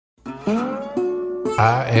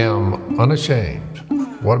I am unashamed.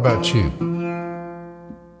 What about you?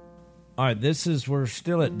 All right, we're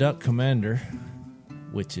still at Duck Commander,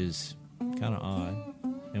 which is kind of odd.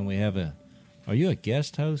 And we have are you a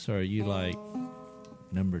guest host or are you like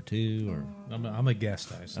number two? Or I'm a guest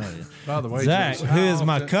host. Oh, yeah. By the way, Zach, Jase, who is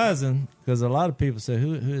my cousin, because a lot of people say,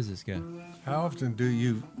 who is this guy? How often do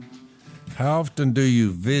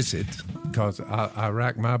you visit? Because I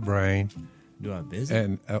rack my brain. Do I visit?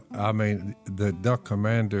 And I mean the Duck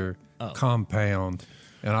Commander compound,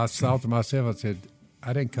 and I thought to myself, I said,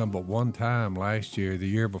 I didn't come but one time last year. The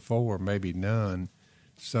year before, maybe none.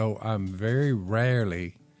 So I'm very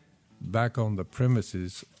rarely back on the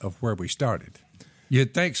premises of where we started.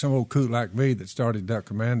 You'd think some old coot like me that started Duck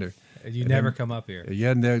Commander. You never come up here.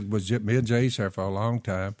 Yeah, and there was me and Jase there for a long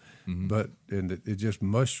time, but it just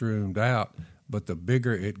mushroomed out. But the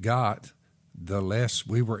bigger it got, the less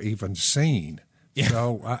we were even seen. Yeah.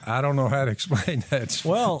 So I don't know how to explain that.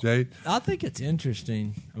 Well, Jay. I think it's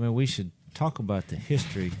interesting. I mean, we should talk about the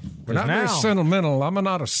history. We're not very sentimental. I'm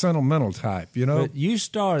not a sentimental type, you know. But you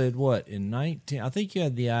started what in I think you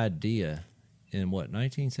had the idea in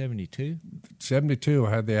 1972. 72, I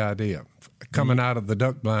had the idea. Coming out of the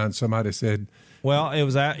duck blind, somebody said, "Well, it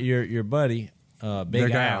was your buddy,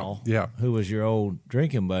 Big Al, yeah, who was your old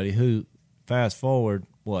drinking buddy. Who, fast forward,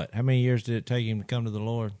 what? How many years did it take him to come to the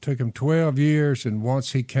Lord? Took him 12 years, and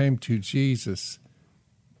once he came to Jesus,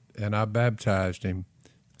 and I baptized him,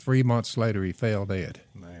 3 months later he fell dead.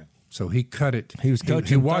 Man. So he cut it. He was coaching.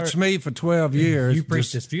 He watched me for 12 years. You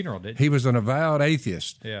preached his funeral, didn't you? He was an avowed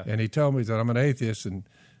atheist. Yeah. And he told me that I'm an atheist, and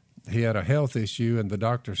he had a health issue, and the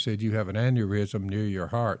doctor said, you have an aneurysm near your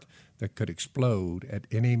heart that could explode at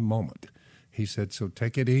any moment. He said, so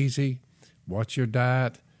take it easy, watch your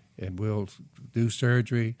diet, and we'll do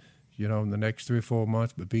surgery, in the next 3 or 4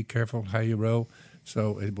 months, but be careful how you roll.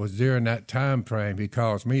 So it was during that time frame he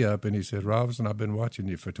calls me up, and he said, Robinson, I've been watching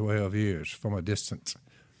you for 12 years from a distance.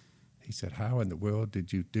 He said, how in the world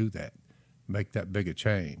did you do that, make that big a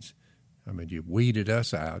change? I mean, you weeded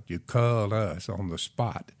us out, you culled us on the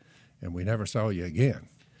spot, and we never saw you again.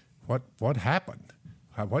 What happened?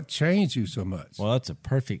 What changed you so much? Well, that's a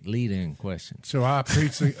perfect lead-in question. So I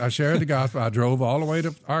preached, I shared the gospel. I drove all the way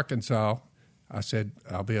to Arkansas. I said,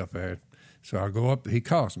 I'll be up there. So I go up, he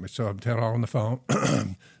calls me, so I'm telling on the phone.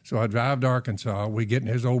 So I drive to Arkansas. We get in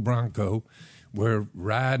his old Bronco. We're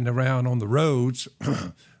riding around on the roads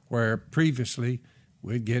where previously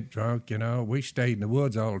we'd get drunk, We stayed in the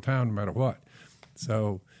woods all the time no matter what.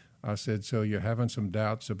 So I said, so you're having some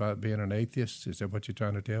doubts about being an atheist? Is that what you're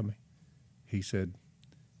trying to tell me? He said,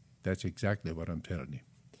 that's exactly what I'm telling you.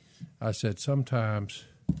 I said, sometimes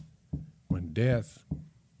when death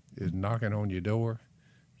is knocking on your door,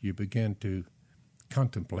 you begin to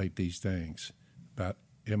contemplate these things about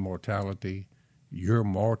immortality, your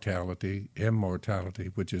mortality,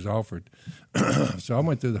 immortality, which is offered. So I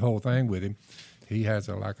went through the whole thing with him. He has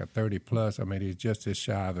like a 30-plus. I mean, he's just as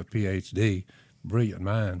shy of a Ph.D., brilliant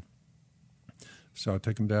mind. So I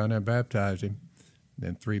took him down there and baptized him.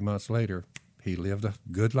 Then 3 months later, he lived a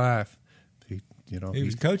good life. He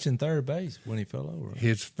was coaching third base when he fell over.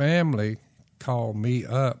 His family called me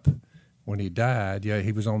up when he died. Yeah,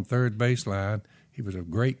 he was on third baseline. He was a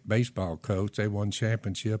great baseball coach. They won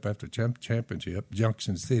championship after championship,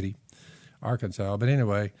 Junction City, Arkansas. But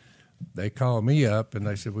anyway, they called me up, and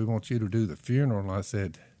they said, we want you to do the funeral. And I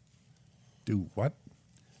said, do what?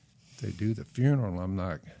 They do the funeral. I'm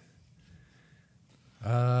like,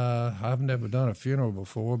 I've never done a funeral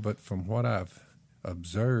before, but from what I've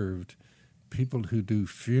observed, people who do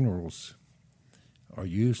funerals are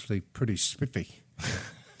usually pretty spiffy.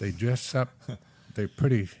 They dress up. They're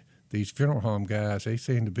pretty. These funeral home guys, they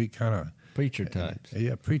seem to be kind of preacher types.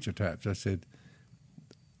 Yeah, preacher types. I said,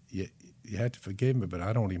 you have to forgive me, but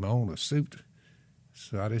I don't even own a suit,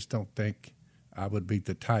 so I just don't think I would be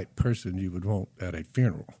the type person you would want at a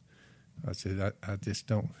funeral. I said, I just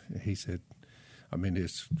don't. He said,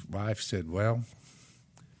 his wife said, well,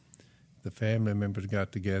 the family members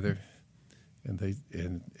got together,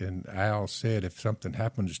 and Al said, if something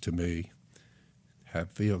happens to me, have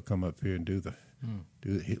Phil come up here and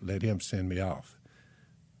let him send me off.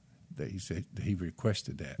 He said he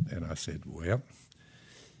requested that, and I said, well,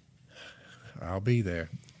 I'll be there.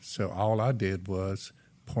 So all I did was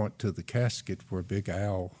point to the casket where Big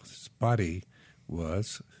Al's body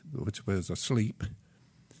was, which was asleep,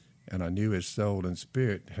 and I knew his soul and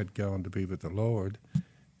spirit had gone to be with the Lord,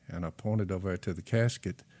 and I pointed over to the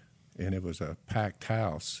casket, and it was a packed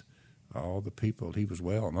house. All the people, he was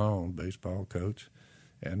well known, baseball coach,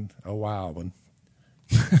 and a wild one.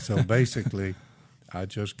 So basically, I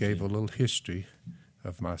just gave a little history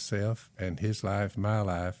of myself and his life, my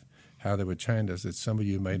life, how they would change us that some of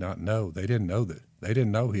you may not know. They didn't know that. They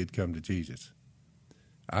didn't know he'd come to Jesus.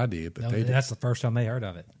 I did, but they that's the first time they heard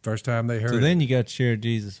of it. first time they heard So it. then you got to share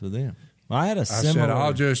Jesus with them. Well, I had a I similar. said,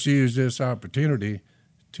 I'll just use this opportunity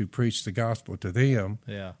to preach the gospel to them,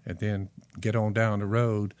 Yeah. and then get on down the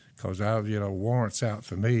road, because I have, warrants out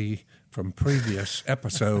for me from previous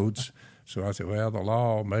episodes. So I said, well, the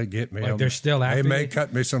law may get me. Like they're still after They may you?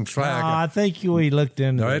 cut me some slack. No, I think we looked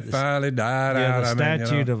into No, it finally died out. the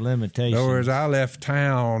statute of limitations. In other words, I left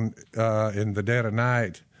town in the dead of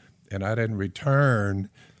night, and I didn't return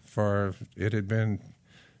for, it had been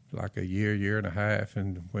like a year and a half,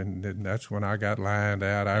 and that's when I got lined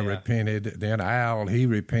out. I repented. Then Al, he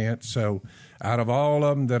repents. So out of all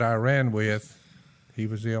of them that I ran with, he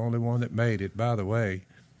was the only one that made it. By the way,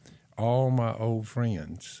 all my old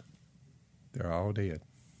friends, they're all dead.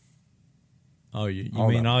 Oh, you All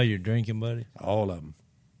mean of 'em. all your drinking buddies? All of them.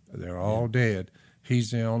 They're all dead.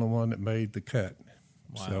 He's the only one that made the cut.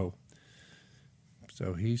 Wow.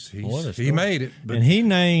 So he's What a he story. made it. But And he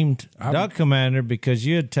named I'm- Duck Commander because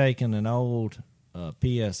you had taken an old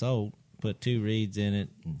PSO, put 2 reeds in it,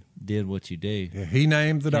 and did what you do. he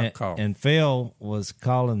named the duck and, call. And Phil was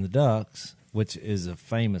calling the ducks, which is a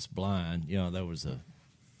famous blind. There was a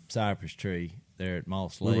cypress tree there at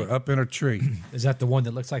Moss we Lake. were up in a tree. Is that the one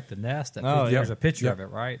that looks like the nest? Oh, There's yeah. a picture Yep. of it,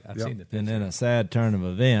 right? I've Yep. seen the picture. And then a sad turn of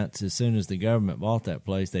events, as soon as the government bought that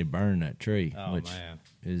place, they burned that tree, Oh, which man.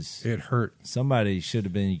 is It hurt. somebody should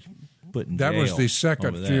have been put in That jail was the second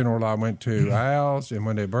over that. funeral I went to, Al's, and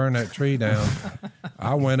when they burned that tree down,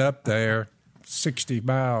 I went up there 60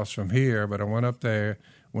 miles from here, but I went up there,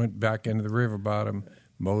 went back into the river bottom,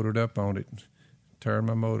 motored up on it, turned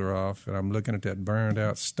my motor off, and I'm looking at that burned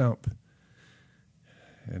out stump,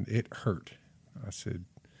 and it hurt. I said,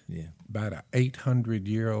 Yeah, about a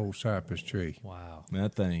 800-year-old cypress tree. Wow.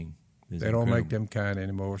 that thing. Is They don't incredible. make them kind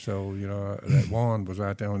anymore. So, that one was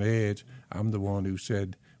right there on the edge. I'm the one who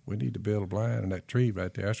said, we need to build a blind in that tree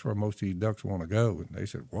right there. That's where most of these ducks want to go. And they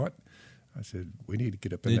said, what? I said, we need to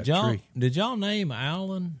get up in that tree. Did y'all name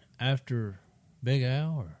Alan after Big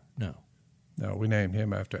Al or no? No, we named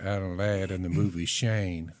him after Alan Ladd in the movie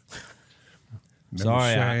Shane. Remember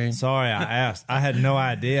Shane? Sorry, I asked. I had no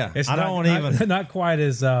idea. I don't even. Not quite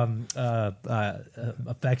as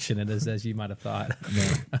affectionate as you might have thought.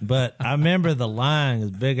 But I remember the line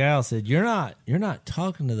because Big Al said, "You're not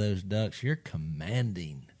talking to those ducks. You're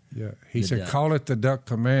commanding." Yeah. He The said, duck. call it the Duck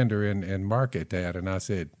Commander and market that. And I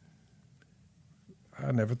said,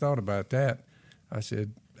 I never thought about that. I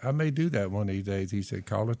said, I may do that one of these days. He said,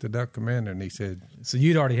 call it the Duck Commander. And he said, So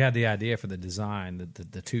you'd already had the idea for the design,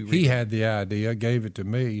 the two. he had the idea, gave it to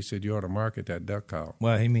me. He said, you ought to market that duck call.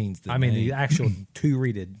 Well, he means the the actual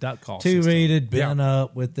two-reeded duck call. two system. reeded, bent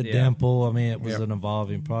up with the Yeah. dimple. I mean, it was Yeah. an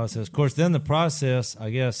evolving process. Of course, then the process. I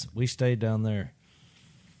guess we stayed down there.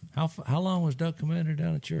 How long was Duck Commander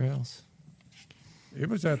down at your house? It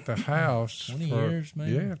was at the house 20 for, years,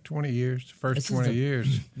 maybe? Yeah, 20 years. First This is 20 the-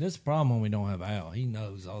 years. This is the problem when we don't have Al. He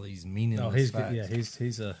knows all these meaningless No, he's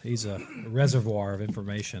facts. he's a reservoir of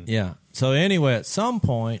information. Yeah. So anyway, at some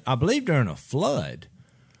point, I believe during a flood,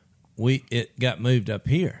 it got moved up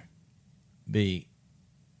here.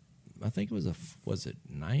 I think it was it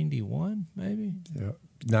 91 maybe? Yeah.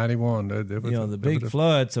 91. There was The big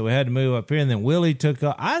flood, so we had to move up here, and then Willie took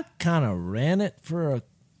up. I kind of ran it for a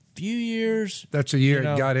few years. That's a year You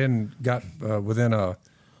know- it got within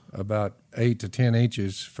about 8 to 10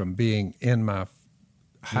 inches from being in my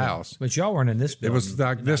house. But y'all weren't in this It building. was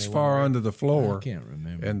like in this 91, far right? under the floor. I can't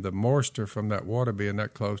remember. And the moisture from that water being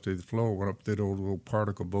that close to the floor went up through those little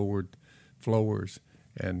particle board floors.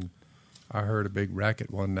 And I heard a big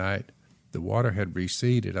racket one night. The water had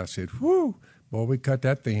receded. I said, whew, boy, we cut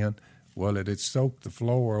that thin. Well, it had soaked the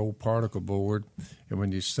floor, old particle board. And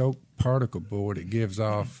when you soak particle board, it gives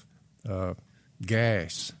off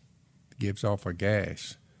gas. It gives off a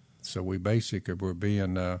gas. So we basically were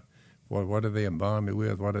being, what do they embalm me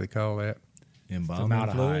with? What do they call that? Embalming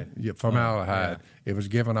Formaldehyde. fluid? Yeah, formaldehyde. yeah. It was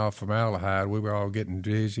giving off formaldehyde. We were all getting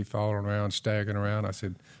dizzy, falling around, staggering around. I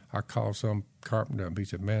said, I called some carpenter up. He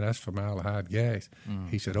said, man, that's formaldehyde gas.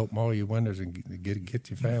 He said, open all your windows and get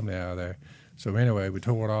your family out of there. So anyway, we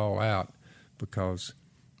tore it all out because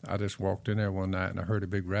I just walked in there one night and I heard a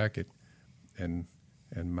big racket, and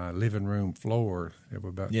my living room floor, there were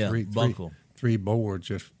about three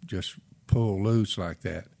boards just pulled loose like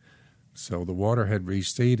that. So the water had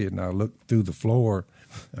receded, and I looked through the floor,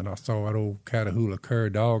 and I saw that old Catahoula Cur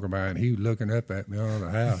dog of mine. He was looking up at me on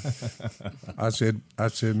the house. I said,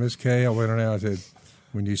 Miss Kay, I went in there. I said,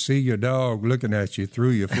 when you see your dog looking at you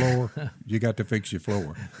through your floor, you got to fix your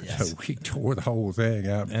floor. Yes. So we tore the whole thing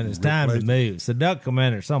out. And it's time to move. So Duck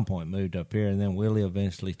Commander at some point moved up here, and then Willie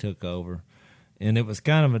eventually took over. And it was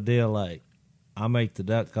kind of a deal like, I make the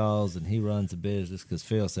duck calls and he runs the business because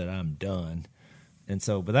Phil said I'm done. And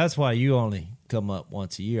so, but that's why you only come up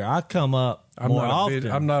once a year. I come up more often.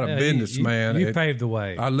 I'm not a businessman. You paved the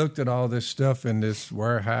way. I looked at all this stuff in this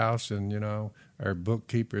warehouse, and our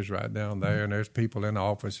bookkeepers right down there, and there's people in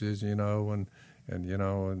offices, and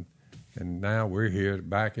now we're here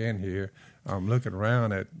back in here. I'm looking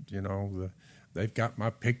around at they've got my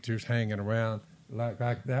pictures hanging around like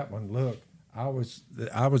that one. Look, I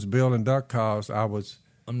was building duck calls.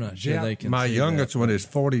 I'm not sure they can. My see youngest that. one is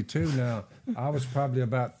 42 now. I was probably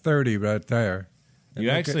about 30 right there. And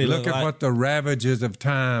You actually look at like, what the ravages of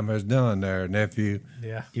time has done there, nephew.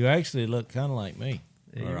 Yeah. You actually look kind of like me,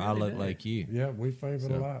 or I look do. like you. Yeah, we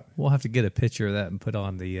favored a lot. We'll have to get a picture of that and put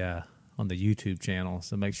on the YouTube channel.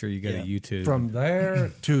 So make sure you go to YouTube. From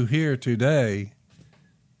there to here today,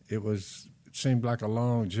 it seemed like a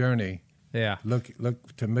long journey. Yeah. Look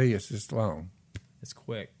to me, it's just long, It's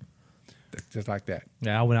quick. just like that.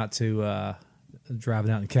 Yeah, I went out to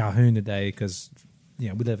driving out in Calhoun today because we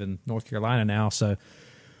live in North Carolina now. So,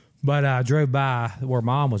 but I drove by where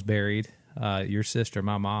Mom was buried. Your sister,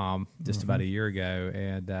 my mom, just about a year ago,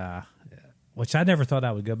 and which I never thought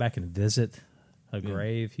I would go back and visit a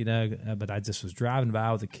grave, But I just was driving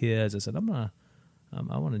by with the kids. I said,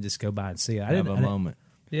 I want to just go by and see it. Have a moment.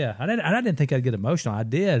 Yeah, I didn't think I'd get emotional. I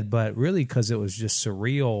did, but really because it was just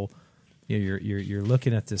surreal. You're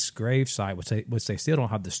looking at this grave site, which they still don't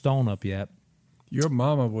have the stone up yet. Your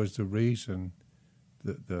mama was the reason,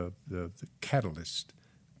 the catalyst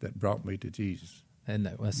that brought me to Jesus. And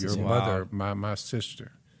that was Your mother, my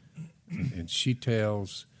sister, and she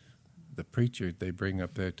tells the preacher they bring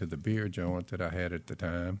up there to the beer joint that I had at the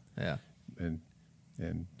time. Yeah, and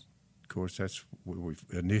of course that's where we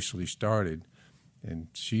initially started. And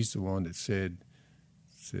she's the one that said,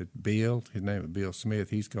 Bill, his name was Bill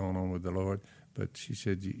Smith, he's gone on with the Lord, but she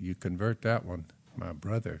said, you convert that one, my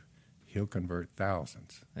brother, he'll convert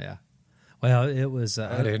thousands. yeah. Well, it was.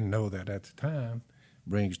 I didn't know that at the time.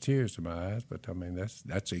 Brings tears to my eyes, but I mean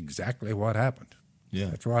that's exactly what happened. Yeah,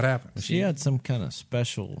 that's what happened. She had some kind of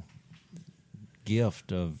special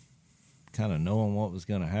gift of kind of knowing what was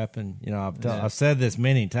going to happen. I've said this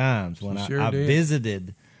many times when I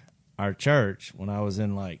visited our church when I was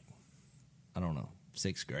in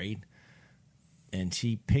sixth grade, and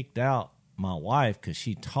she picked out my wife because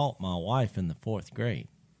she taught my wife in the fourth grade,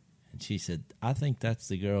 and she said, "I think that's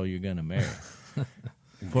the girl you're going to marry."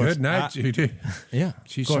 Good night, Judy. Yeah,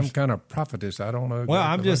 she's some kind of prophetess. I don't know. Well,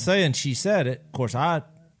 I'm just saying she said it. Of course, I'd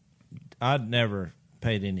never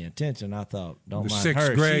paid any attention. I thought, don't mind her.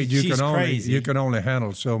 Sixth grade, she's crazy. you can only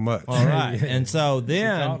handle so much. All right, and so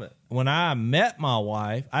then when I met my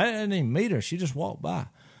wife, I didn't even meet her. She just walked by.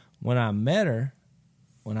 When I met her,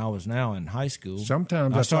 when I was now in high school,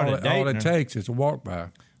 sometimes that's all it takes is a walk by.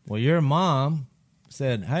 Well, your mom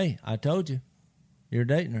said, "Hey, I told you, you're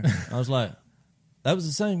dating her." I was like, that was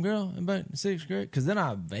the same girl in back in sixth grade? Because then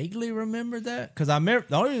I vaguely remembered that. Because the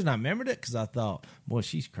only reason I remembered it because I thought, boy,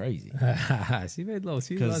 she's crazy. She was a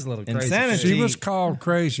little crazy. Insanity, she was called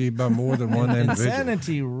crazy by more than one individual.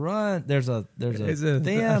 Insanity there's a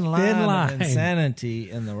thin line of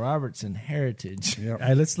insanity in the Robertson heritage. Yep.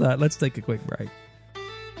 Hey, let's take a quick break.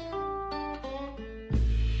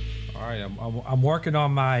 All right, I'm working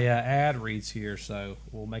on my ad reads here, so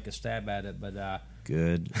we'll make a stab at it. But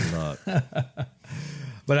good luck.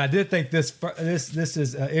 But I did think this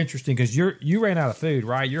is interesting because you ran out of food,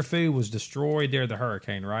 right? Your food was destroyed during the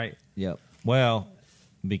hurricane, right? Yep. Well,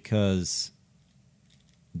 because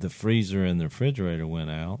the freezer and the refrigerator went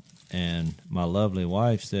out, and my lovely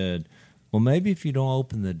wife said, "Well, maybe if you don't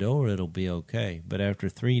open the door, it'll be okay." But after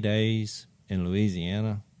 3 days in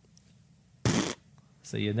Louisiana.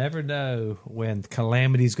 So you never know when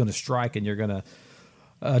calamity is going to strike, and you're going to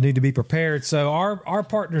need to be prepared. So our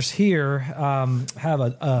partners here have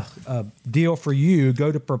a deal for you.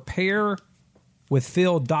 Go to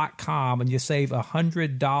preparewithphil.com and you save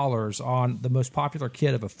 $100 on the most popular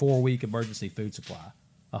kit of a 4-week emergency food supply.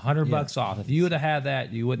 $100 off. If you would have had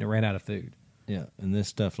that, you wouldn't have ran out of food. Yeah, and this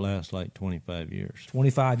stuff lasts like 25 years.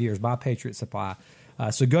 25 years by Patriot Supply.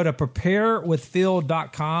 So go to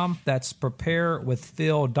preparewithphil.com. That's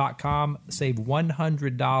preparewithphil.com. Save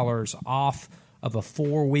 $100 off of a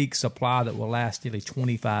 4-week supply that will last nearly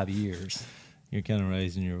 25 years. You're kind of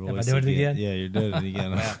raising your voice. Am I doing it again? Yeah, you're doing it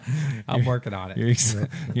again. I'm working on it. You're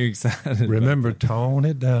excited. Remember, tone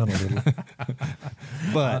it down a little.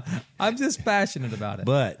 But I'm just passionate about it.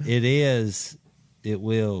 But it is it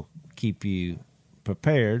will keep you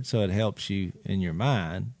prepared, so it helps you in your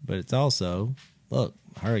mind. But it's also, look,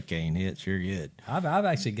 hurricane hits, you're good. I've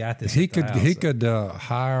actually got this. He could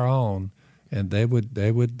hire on, and they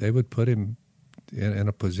would put him in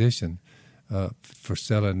a position for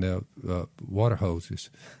selling the water hoses,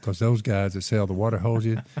 because those guys that sell the water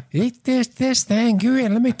hoses, eat this thing,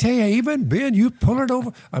 and let me tell you, even Ben, you pull it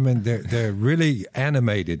over. I mean, they're really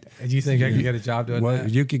animated. And you think I could get a job doing that?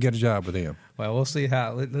 You could get a job with them. Well, we'll see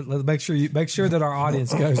how. Let's make sure that our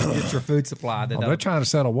audience goes and gets your food supply. They're trying to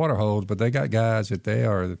sell a water hose, but they got guys that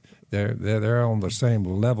they're on the same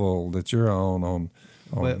level that you're on.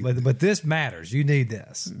 But this matters. You need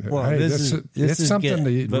this. Well, hey, this is something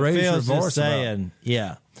good. to raise Phil's your voice just saying,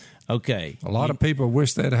 yeah, okay. A lot of people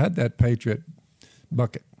wish they'd had that Patriot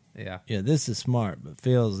bucket. Yeah. Yeah, this is smart, but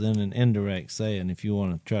Phil's in an indirect saying if you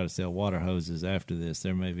want to try to sell water hoses after this,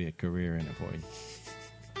 there may be a career in it for you.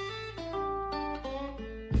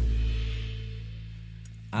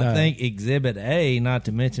 I think Exhibit A, not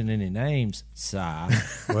to mention any names, Cy.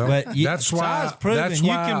 Well, but that's why Cy's proven you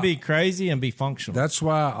can be crazy and be functional. That's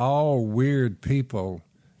why all weird people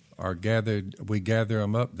are gathered. We gather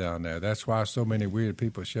them up down there. That's why so many weird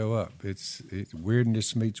people show up. It's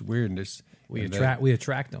weirdness meets weirdness. We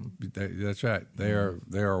attract them. That's right. They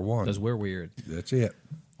are one Because we're weird. That's it.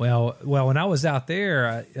 Well, when I was out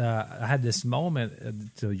there, I had this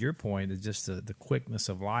moment. To your point, it's just the quickness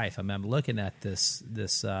of life. I mean, I'm looking at this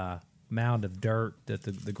mound of dirt that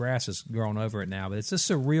the grass has grown over it now, but it's just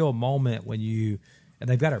a real moment when you. And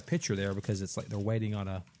they've got our picture there because it's like they're waiting on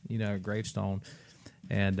a gravestone.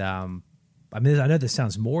 And I mean, I know this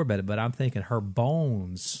sounds morbid, but I'm thinking her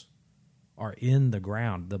bones are in the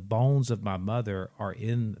ground. The bones of my mother are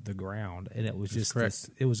in the ground, and it was just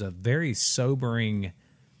it was a very sobering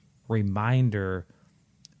reminder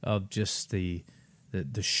of just the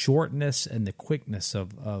shortness and the quickness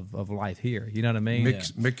of life here. You know what I mean?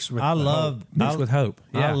 Mixed with with hope.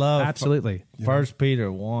 Yeah, I love absolutely. 1 Peter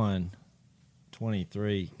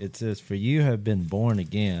 1:23. It says, "For you have been born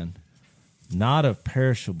again, not of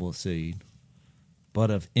perishable seed, but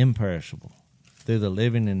of imperishable, through the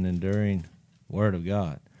living and enduring Word of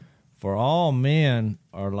God. For all men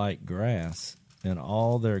are like grass, and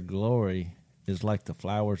all their glory is like the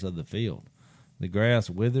flowers of the field. The grass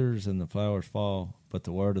withers and the flowers fall, but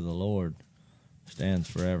the word of the Lord stands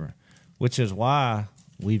forever." Which is why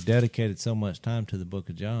we've dedicated so much time to the book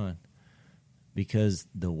of John, because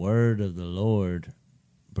the word of the Lord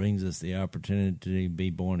brings us the opportunity to be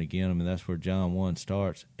born again. I mean, that's where John 1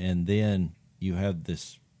 starts. And then you have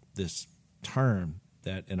this term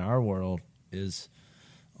that in our world is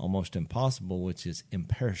almost impossible, which is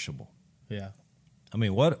imperishable. Yeah. I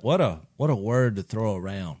mean, what a word to throw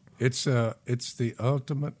around. It's the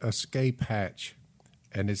ultimate escape hatch,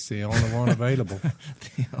 and it's the only one available.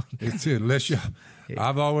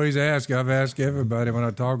 I've asked everybody when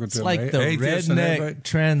I talk to them. It's like the redneck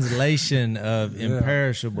translation of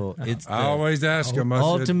imperishable. It's I always ask them.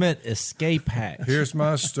 Ultimate escape hatch. Here's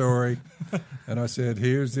my story, and I said,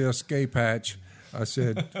 "Here's the escape hatch." I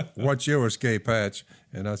said, "What's your escape hatch?"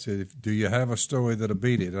 And I said, "Do you have a story that'll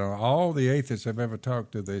beat it?" And all the atheists I've ever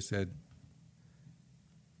talked to, they said,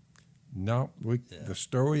 "No, the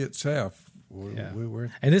story itself."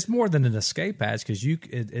 And it's more than an escape hatch because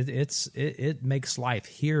it makes life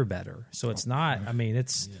here better. So it's not. I mean,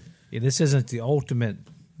 this isn't the ultimate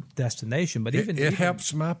destination, but it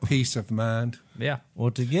helps my peace of mind. Yeah.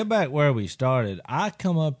 Well, to get back where we started, I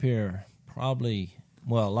come up here probably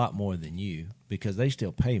a lot more than you because they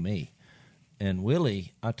still pay me. And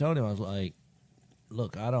Willie, I told him, I was like,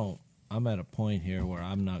 "Look, I'm at a point here where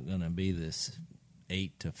I'm not going to be this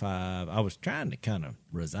 8 to 5. I was trying to kind of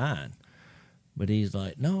resign. But he's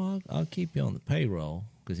like, "No, I'll keep you on the payroll,"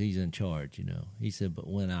 because he's in charge, you know. He said, "But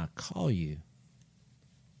when I call you,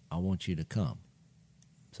 I want you to come."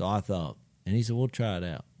 So I thought, and he said, "We'll try it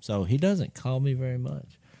out." So he doesn't call me very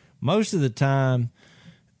much. Most of the time,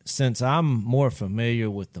 since I'm more familiar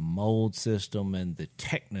with the mold system and the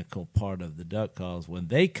technical part of the duck calls, when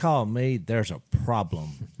they call me, there's a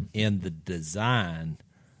problem in the design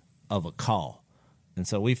of a call. And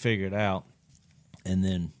so we figure it out and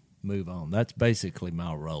then move on. That's basically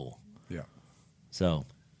my role. Yeah. So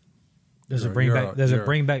does it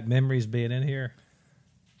bring back memories being in here?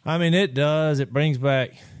 I mean, it does. It brings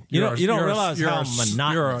back. You don't realize how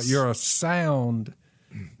monotonous. You're a sound.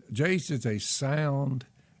 Jase is a sound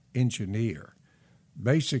engineer.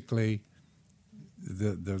 Basically,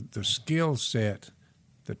 the skill set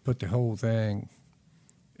that put the whole thing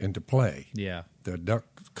into play. Yeah. The duck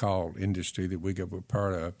call industry that we're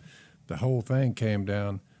part of, the whole thing came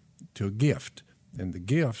down to a gift. And the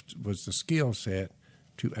gift was the skill set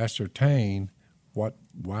to ascertain what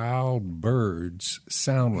wild birds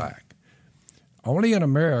sound like. Only in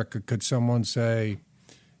America could someone say,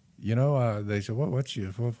 they said, what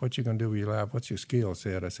you going to do with your life? What's your skill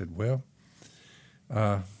set? I said, well,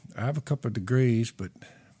 I have a couple of degrees, but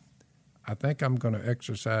I think I'm going to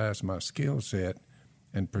exercise my skill set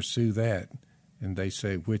and pursue that. And they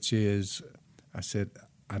say, which is, I said,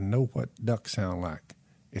 I know what ducks sound like.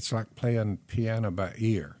 It's like playing piano by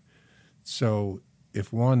ear. So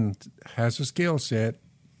if one has a skill set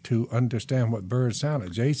to understand what birds sound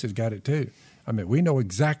like, Jase has got it too. I mean, we know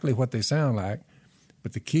exactly what they sound like,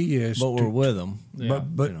 but the key is we're with them.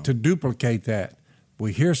 But to duplicate that,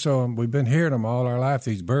 we've been hearing them all our life,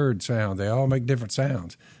 these bird sounds. They all make different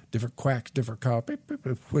sounds, different quacks, different calls, beep, beep,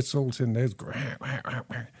 beep, whistles, and there's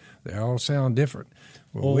they all sound different.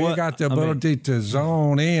 Well, we got the ability to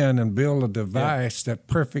zone in and build a device that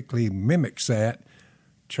perfectly mimics that.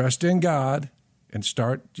 Trust in God and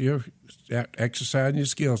start exercising your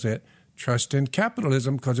skill set. Trust in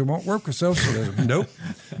capitalism because it won't work with socialism. Nope.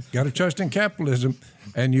 Got to trust in capitalism,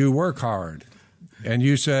 and you work hard. And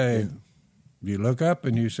you say, you look up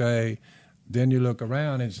and you say, then you look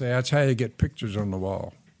around and say, that's how you get pictures on the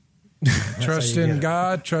wall. Trust in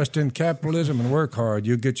God, trust in capitalism, and work hard.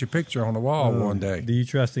 You'll get your picture on the wall one day. Do you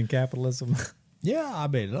trust in capitalism? Yeah, I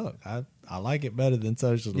mean, look, I like it better than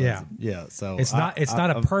socialism. Yeah. So it's not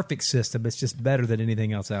a perfect system. It's just better than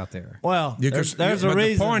anything else out there. Well, there's a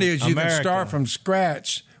reason. The point is, you can start from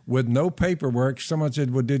scratch with no paperwork. Someone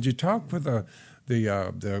said, "Well, did you talk with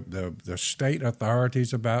the state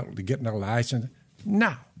authorities about getting a license?"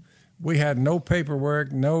 No, we had no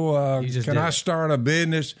paperwork. No, can I start a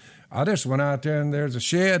business? I just went out there and there's a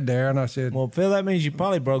shed there, and I said, "Well, Phil, that means you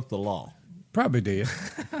probably broke the law." Probably did.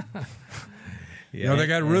 They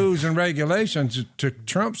got rules and regulations. To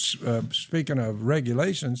Trump's, speaking of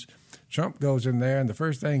regulations, Trump goes in there, and the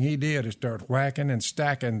first thing he did is start whacking and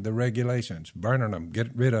stacking the regulations, burning them,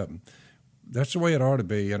 get rid of them. That's the way it ought to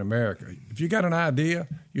be in America. If you got an idea,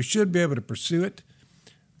 you should be able to pursue it,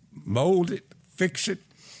 mold it, fix it,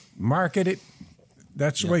 market it.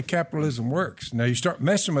 That's the way capitalism works. Now, you start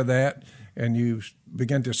messing with that, and you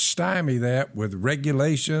begin to stymie that with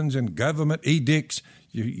regulations and government edicts.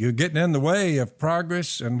 You're getting in the way of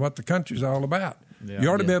progress and what the country's all about. You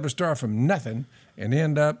ought to be able to start from nothing and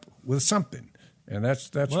end up with something. And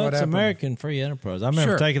that's what happened. It's American free enterprise. I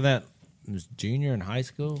remember taking that as junior in high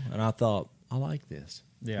school, and I thght, I like this.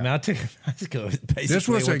 Yeah. I mean, I took it in high school. Basically, this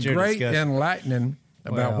was a great enlightening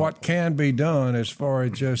about what can be done as far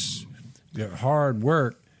as just hard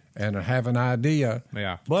work and have an idea.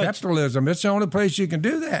 Yeah. But capitalism, it's the only place you can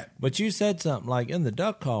do that. But you said something like in the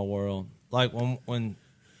duck call world, like when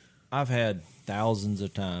I've had thousands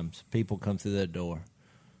of times people come through that door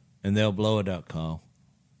and they'll blow a duck call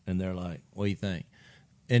and they're like, what do you think?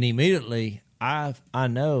 And immediately I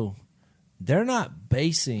know they're not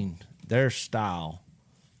basing their style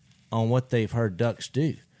on what they've heard ducks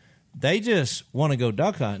do. They just want to go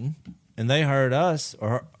duck hunting and they heard us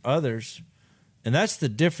or others. And that's the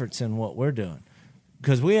difference in what we're doing.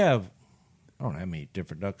 Because we have, I don't know how many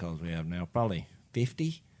different duck calls we have now, probably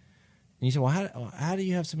 50. And you say, well, how do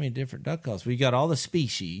you have so many different duck calls? Well, you got all the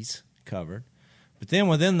species covered. But then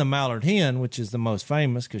within the mallard hen, which is the most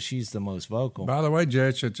famous because she's the most vocal. By the way,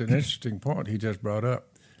 Judge, it's an interesting point he just brought up.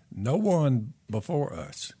 No one before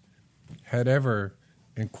us had ever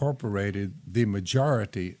incorporated the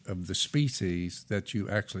majority of the species that you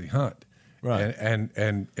actually hunt. Right.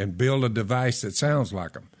 And build a device that sounds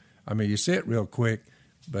like them. I mean, you see it real quick,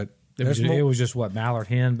 but it was just what, mallard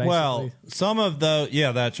hen, basically? Well, some of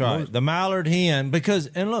that's right. The mallard hen, because,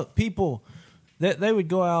 and look, people, they would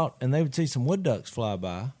go out and they would see some wood ducks fly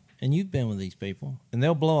by, and you've been with these people, and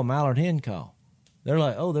they'll blow a mallard hen call. They're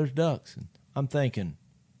like, oh, there's ducks. And I'm thinking,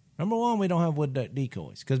 number one, we don't have wood duck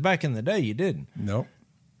decoys, because back in the day, you didn't. Nope.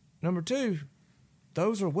 Number two,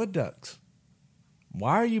 those are wood ducks.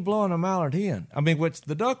 Why are you blowing a mallard hen? I mean, which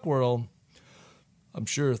the duck world, I'm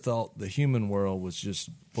sure, thought the human world was just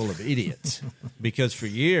full of idiots because for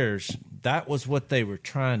years that was what they were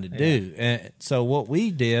trying to do. And so what we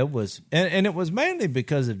did was, and it was mainly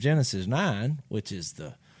because of Genesis 9, which is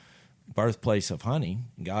the birthplace of hunting.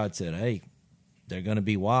 God said, hey, they're going to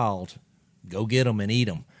be wild. Go get them and eat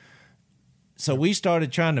them. So we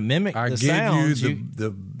started trying to mimic the sounds. I give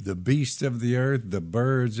you the beasts of the earth, the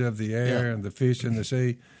birds of the air, and the fish in the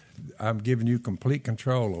sea. I'm giving you complete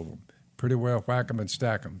control over them. Pretty well whack them and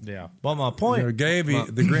stack them. Yeah. Well, my point.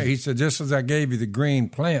 He said, just as I gave you the green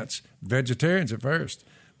plants, vegetarians at first,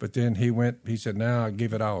 but then he said, now I'll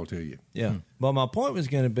give it all to you. Yeah. Well, my point was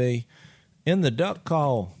going to be, in the duck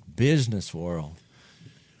call business world,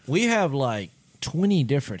 we have like 20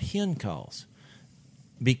 different hen calls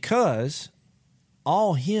because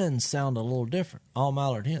all hens sound a little different. All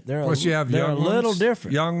mallard hens. They're You have they're young a little ones,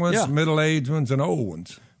 different. young ones, Yeah. middle-aged ones, and old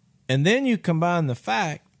ones. And then you combine the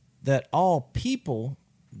fact that all people,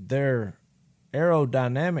 their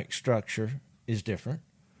aerodynamic structure is different.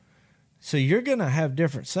 So you're going to have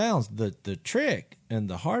different sounds. The trick and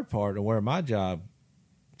the hard part of where my job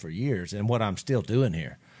for years and what I'm still doing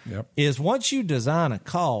here is once you design a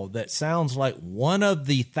call that sounds like one of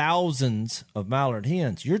the thousands of mallard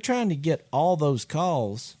hens, you're trying to get all those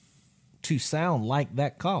calls to sound like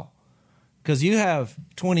that call because you have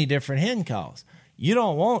 20 different hen calls. You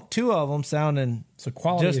don't want two of them sounding So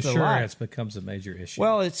quality just assurance alike. becomes a major issue.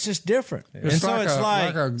 Well, it's just different. And It's so it's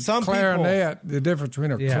like a some clarinet. The difference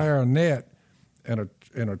between a clarinet and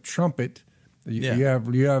a trumpet. You have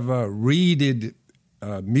reeded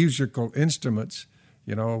musical instruments.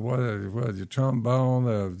 You know, what the trombone,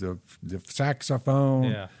 the saxophone.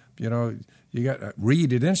 Yeah. You know, you got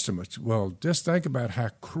reeded instruments. Well, just think about how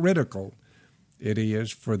critical it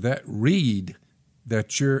is for that reed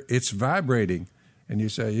that it's vibrating, and you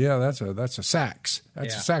say, yeah, that's a sax,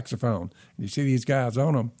 that's a saxophone. And you see these guys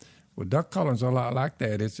on them. Well, duck calling's a lot like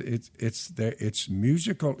that. It's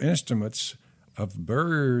musical instruments of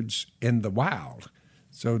birds in the wild.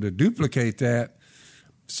 So to duplicate that,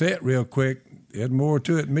 say it real quick. There's more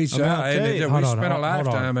to it than me saying. We spent a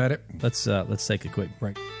lifetime at it. Let's take a quick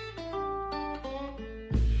break.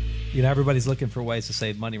 You know, everybody's looking for ways to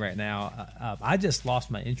save money right now. I just lost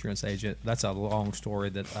my insurance agent. That's a long story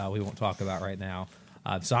that we won't talk about right now.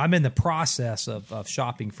 So I'm in the process of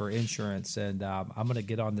shopping for insurance, and I'm going to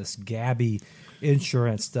get on this Gabby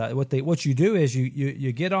insurance. What you do is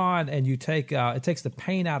you get on and you take it takes the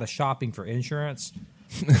pain out of shopping for insurance.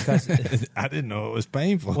 Because I didn't know it was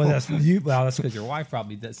painful. Well, that's because your wife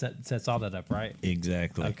probably sets all that up, right?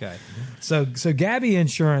 Exactly. Okay. So Gabby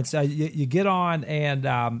Insurance, you get on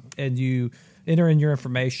and you enter in your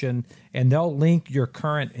information, and they'll link your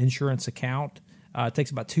current insurance account. It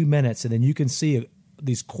takes about 2 minutes, and then you can see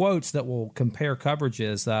these quotes that will compare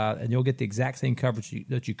coverages, and you'll get the exact same coverage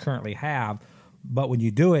that you currently have. But when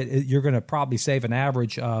you do it, you're going to probably save an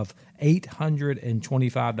average of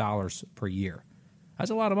 $825 per year. That's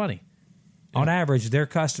a lot of money. On average, their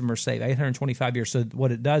customers save $825 a year. So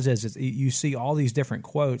what it does is you see all these different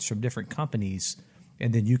quotes from different companies,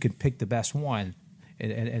 and then you can pick the best one.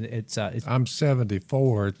 And it's I'm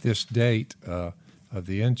 74 at this date of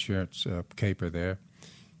the insurance caper there,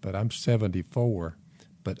 but I'm 74.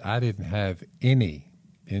 But I didn't have any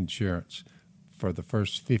insurance for the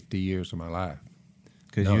first 50 years of my life.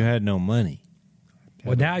 Because you had no money.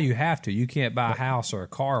 Well, now you have to. You can't buy a house or a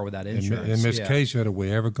car without insurance. And Miss Kay said, are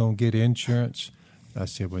we ever going to get insurance? I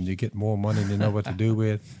said, when you get more money than you know what to do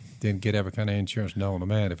with, then get every kind of insurance known to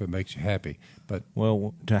man if it makes you happy. But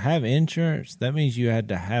well, to have insurance, that means you had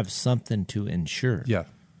to have something to insure. Yeah.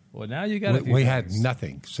 Well, now you got. We had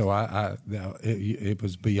nothing, so it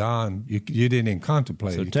was beyond. You didn't even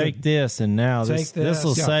contemplate. So it. take this, and now this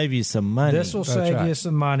will save you some money. This will save you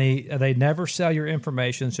some money. They never sell your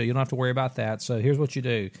information, so you don't have to worry about that. So here's what you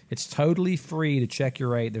do: it's totally free to check your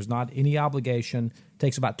rate. There's not any obligation. It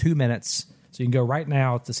takes about 2 minutes, so you can go right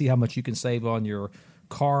now to see how much you can save on your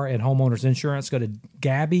car and homeowners insurance. Go to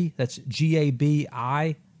Gabby. That's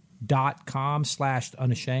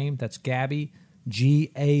GABI.com/unashamed. That's Gabby.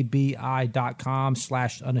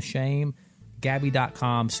 GABI.com/unashamed,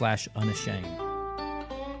 Gabby.com/unashamed.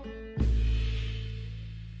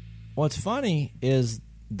 What's funny is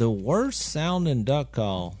the worst sounding duck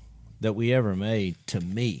call that we ever made to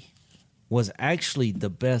me was actually the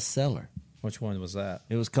best seller. Which one was that?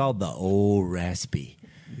 It was called the Old Raspy.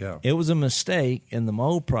 Yeah. It was a mistake in the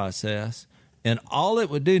mold process, and all it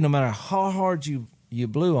would do, no matter how hard you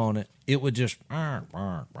blew on it, it would just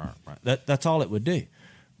that's all it would do.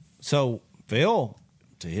 So Phil,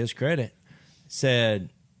 to his credit, said,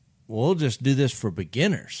 we'll just do this for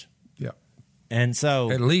beginners. Yeah. And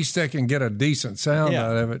so at least they can get a decent sound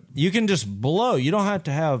out of it. You can just blow. You don't have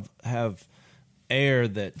to have air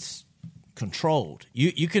that's controlled.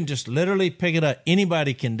 You can just literally pick it up.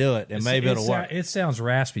 Anybody can do it, and maybe it'll work. It sounds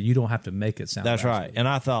raspy. You don't have to make it sound That's raspy. right. And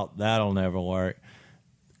I thought that'll never work.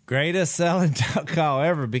 Greatest selling duck call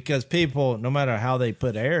ever, because people, no matter how they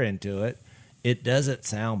put air into it, it doesn't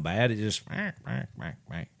sound bad. It just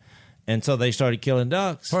and so they started killing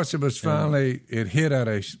ducks. Plus, it was finally it hit at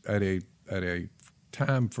a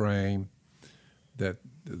time frame that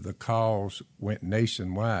the calls went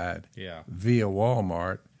nationwide. Yeah. Via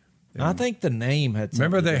Walmart. And I think the name had.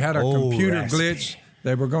 Remember, they had a Old computer Raspy. glitch.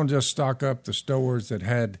 They were going to just stock up the stores that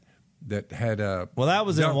had that had a Well, that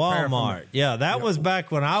was in duck Walmart. paraphernalia. Yeah, that was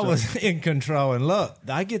back when I was in control. And look,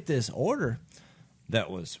 I get this order that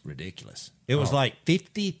was ridiculous. It was like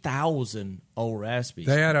 50,000 old Raspies.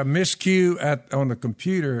 They had a miscue on the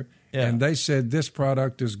computer, and they said this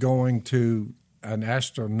product is going to an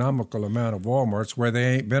astronomical amount of Walmarts where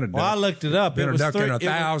they ain't been a duck. Well, I looked it up. Been It a was duck in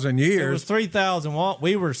 1,000 years. It was 3,000.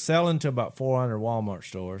 We were selling to about 400 Walmart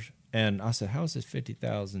stores. And I said, how is this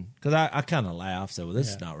 50,000? Because I kind of laughed. Said, well, this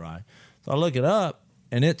is not right. So I look it up,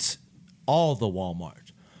 and it's all the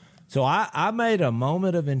Walmarts. So I made a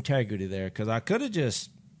moment of integrity there because I could have just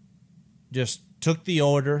took the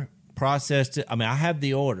order, processed it. I mean, I have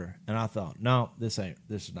the order, and I thought, no, this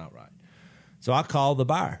is not right. So I called the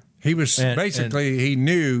buyer. He was basically he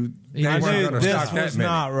knew they I weren't knew going to this stock that was many.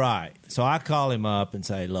 not right. So I call him up and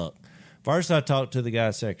say, look, first I talked to the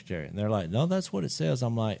guy's secretary, and they're like, no, that's what it says.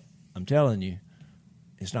 I'm like, I'm telling you,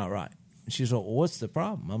 it's not right. And she's like, well, what's the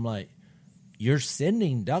problem? I'm like, you're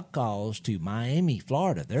sending duck calls to Miami,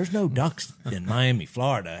 Florida. There's no ducks in Miami,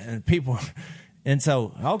 Florida. And people, and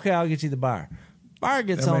so, okay, I'll get you the buyer. Buyer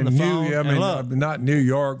gets on the phone. I mean, look, not New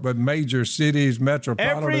York, but major cities,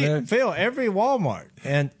 metropolitan. every Walmart.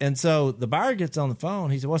 And so the buyer gets on the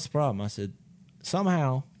phone. He said, what's the problem? I said,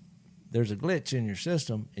 somehow there's a glitch in your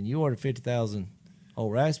system, and you ordered 50,000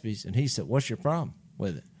 old Raspies. And he said, what's your problem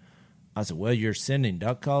with it? I said, well, you're sending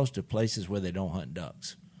duck calls to places where they don't hunt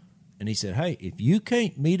ducks. And he said, hey, if you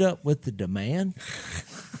can't meet up with the demand,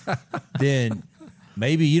 then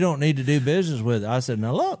maybe you don't need to do business with it. I said,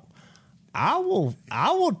 now look, I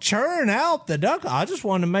will churn out the duck. I just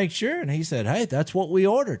wanted to make sure. And he said, hey, that's what we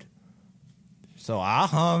ordered. So I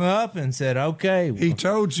hung up and said, okay. He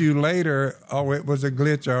told you later, oh, it was a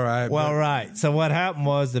glitch, all right. Well, right. So what happened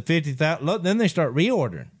was the 50,000, look, then they start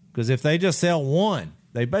reordering. Because if they just sell one,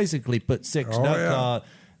 they basically put 6 duck calls.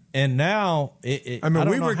 And now, I mean,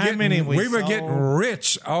 we were getting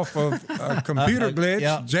rich off of a computer glitch.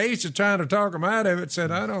 Yeah. Jase is trying to talk them out of it.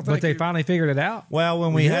 Said, I don't think. But they finally figured it out. Well,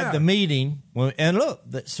 when we had the meeting, and look,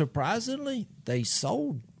 surprisingly, they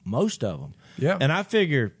sold most of them. Yeah. And I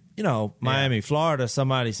figure, Miami, Florida,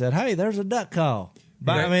 somebody said, "Hey, there's a duck call."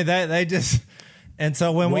 But I mean, they just, and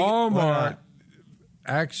so when Walmart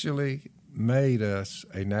actually made us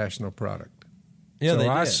a national product. Yeah, so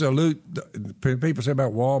I salute people say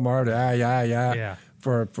about Walmart, yeah.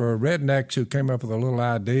 For rednecks who came up with a little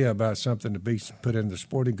idea about something to be put in the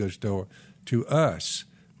sporting goods store, to us,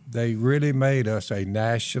 they really made us a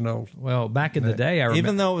national. Well, back in the day, I remember,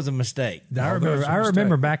 even though it was a mistake. I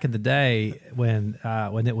remember back in the day when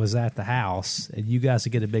it was at the house and you guys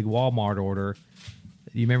would get a big Walmart order.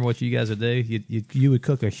 You remember what you guys would do? You would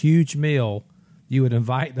cook a huge meal. You would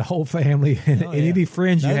invite the whole family and any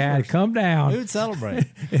friends you had come down. We would celebrate.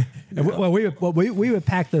 Well, we would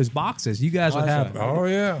pack those boxes. You guys would have. Oh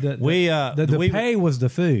yeah. The pay was the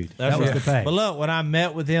food. That was the pay. But look, when I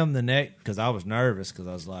met with him because I was nervous because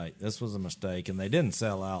I was like, this was a mistake, and they didn't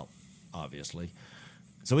sell out, obviously.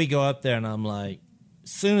 So we go up there, and I'm like,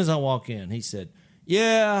 as soon as I walk in, he said,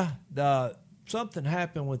 yeah, something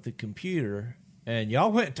happened with the computer, and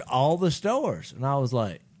y'all went to all the stores, and I was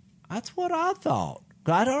like, that's what I thought.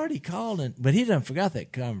 I'd already called him, but he done forgot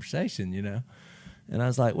that conversation, And I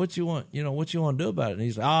was like, "What you want? What you want to do about it?" And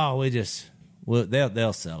he's like, "Oh,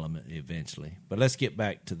 they'll sell them eventually. But let's get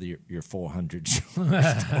back to your 400."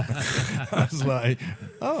 I was like,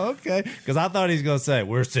 "Oh, okay," because I thought he was going to say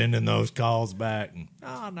we're sending those calls back. And,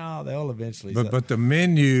 no, they'll eventually. But the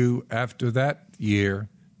menu after that year.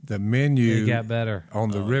 The menu it got better on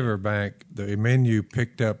the riverbank. The menu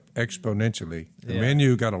picked up exponentially. The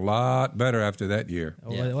menu got a lot better after that year.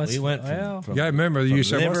 Yeah, we went from you got to remember, you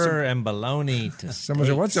said liver and bologna to someone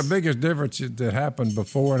said, "What's the biggest difference that happened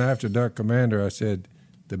before and after Duck Commander?" I said,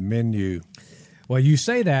 "The menu." Well, you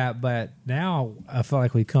say that, but now I feel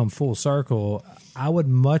like we come full circle. I would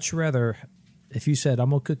much rather, if you said, "I'm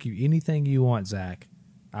gonna cook you anything you want, Zach,"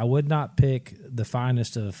 I would not pick the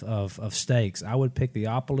finest of steaks. I would pick the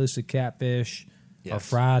Opelousas catfish or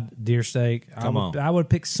fried deer steak. I would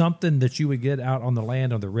pick something that you would get out on the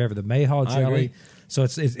land on the river, the Mayhaw jelly. So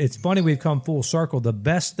it's funny we've come full circle. The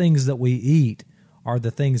best things that we eat are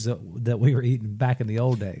the things that we were eating back in the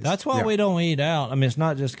old days. That's why we don't eat out. I mean, it's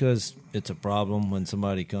not just because it's a problem when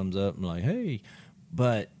somebody comes up and like, hey,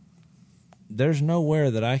 but there's nowhere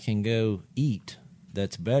that I can go eat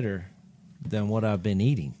that's better than what I've been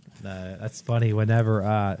eating. That's funny. Whenever,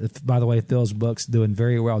 by the way, Phil's book's doing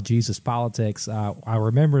very well, Jesus Politics. I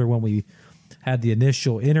remember when we had the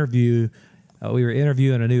initial interview, we were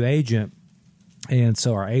interviewing a new agent, and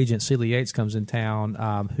so our agent, Celia Yates, comes in town,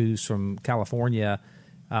 who's from California.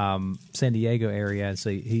 San Diego area, and so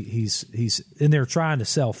he's in there trying to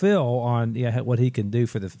sell Phil on what he can do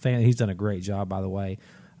for the family. He's done a great job, by the way.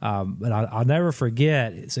 But I'll never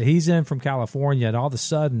forget. So he's in from California, and all of a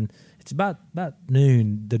sudden, it's about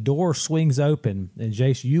noon. The door swings open, and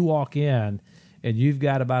Jase, you walk in, and you've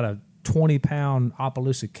got about a 20-pound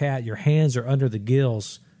Appaloosa cat. Your hands are under the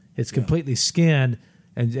gills. It's completely skinned.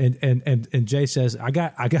 And Jay says, I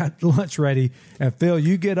got lunch ready. And Phil,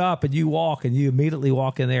 you get up and you walk, and you immediately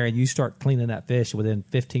walk in there and you start cleaning that fish within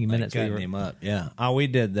 15 minutes. Cutting him up, yeah. Oh, we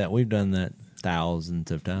did that. We've done that thousands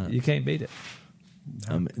of times. You can't beat it.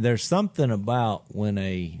 There's something about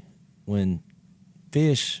when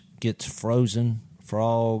fish gets frozen,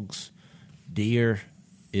 frogs, deer,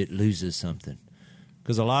 it loses something.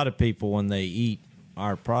 Because a lot of people, when they eat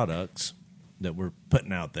our products that we're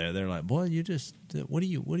putting out there, they're like, boy, you just, what do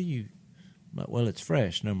you, well, it's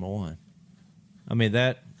fresh, number one. I mean,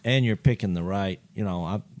 that, and you're picking the right,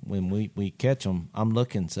 when we catch them, I'm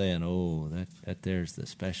looking saying, oh, that there's the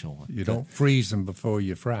special one. You don't freeze them before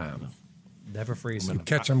you fry them. Never freeze them. You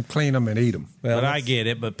catch them, clean them, and eat them. Well, but I get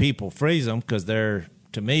it, but people freeze them because to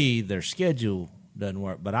me, their schedule doesn't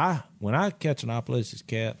work. But when I catch an Appaloosa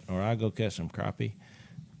cat, or I go catch some crappie,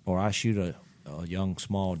 or I shoot a young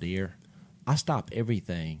small deer, I stop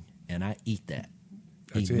everything and I eat that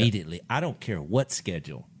immediately. I don't care what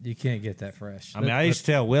schedule. You can't get that fresh. I mean, I used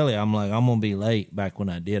to tell Willie, I'm like, I'm going to be late back when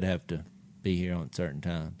I did have to be here on certain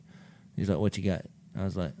times. He's like, what you got? I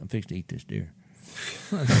was like, I'm fixing to eat this deer.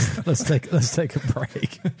 let's take a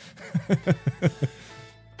break.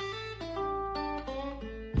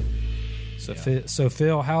 So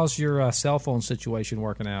Phil, how's your cell phone situation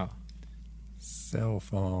working out? Cell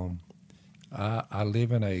phone. I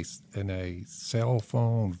live in a cell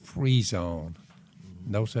phone free zone.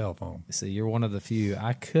 No cell phone. See, you're one of the few.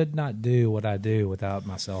 I could not do what I do without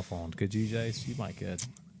my cell phone. Could you, Jase? You might could.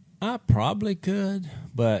 I probably could,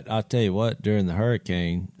 but I'll tell you what, during the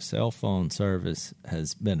hurricane, cell phone service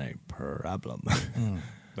has been a problem.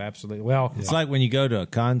 Absolutely. Well, it's like when you go to a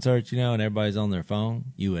concert, and everybody's on their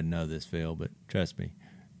phone. You wouldn't know this, Phil, but trust me,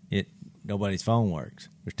 nobody's phone works.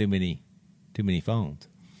 There's too many phones.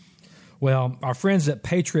 Well, our friends at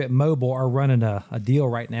Patriot Mobile are running a deal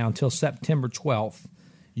right now until September 12th.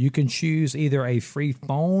 You can choose either a free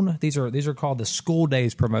phone. These are called the school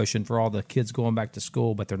days promotion for all the kids going back to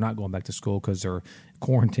school, but they're not going back to school because they're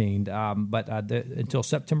quarantined. Until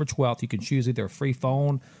September 12th, you can choose either a free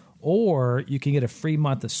phone or you can get a free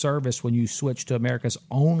month of service when you switch to America's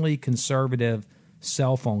only conservative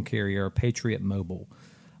cell phone carrier, Patriot Mobile.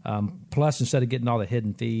 Plus, instead of getting all the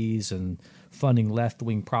hidden fees and funding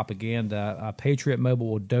left-wing propaganda, Patriot Mobile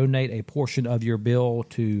will donate a portion of your bill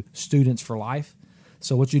to Students for Life.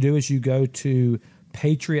 So what you do is you go to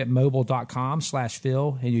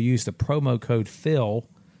patriotmobile.com/Phil, and you use the promo code Phil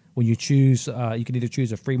when you choose. You can either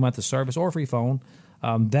choose a free month of service or a free phone.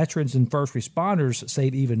 Veterans and first responders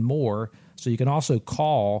save even more. So you can also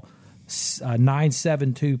call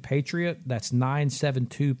 972-PATRIOT. That's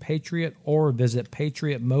 972-PATRIOT, or visit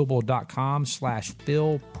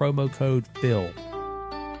patriotmobile.com/Phil, promo code Phil.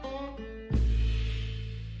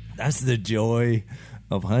 That's the joy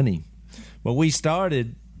of hunting. But we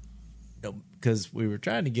started because we were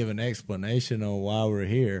trying to give an explanation on why we're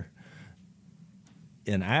here.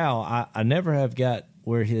 And Al, I never have got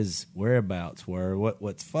where his whereabouts were.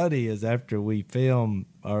 What's funny is after we filmed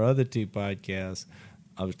our other two podcasts,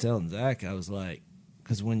 I was telling Zach, I was like,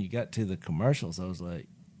 because when you got to the commercials, I was like,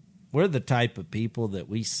 we're the type of people that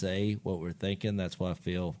we say what we're thinking. That's why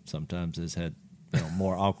Phil sometimes has had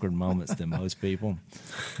more awkward moments than most people.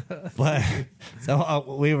 But so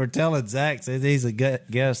we were telling Zach, since he's a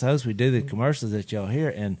guest host, we do the commercials that y'all hear,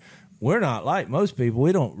 and we're not like most people.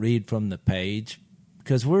 We don't read from the page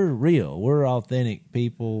because we're real. We're authentic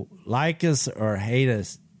people. Like us or hate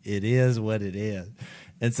us, it is what it is.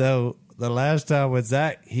 And so the last time with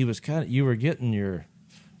Zach, he was you were getting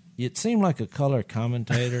it seemed like a color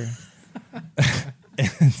commentator.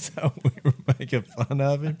 And so we were making fun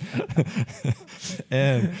of him.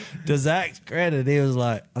 And to Zach's credit, he was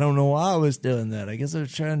like, I don't know why I was doing that. I guess I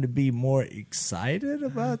was trying to be more excited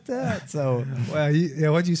about that. So, well,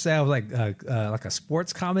 what'd you say? I was like a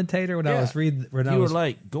sports commentator when I was reading. You were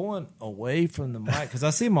like going away from the mic because I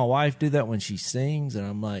see my wife do that when she sings, and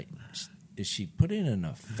I'm like, is she putting an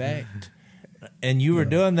effect? And you were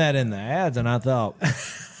doing that in the ads, and I thought,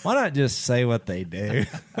 why not just say what they do?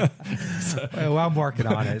 Well, I'm working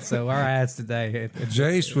on it. So our ads today.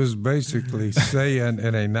 Jase was basically saying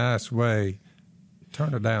in a nice way,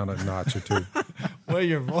 turn it down a notch or two. Well,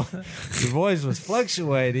 your voice was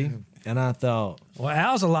fluctuating, and I thought, well,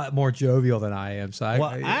 Al's a lot more jovial than I am. So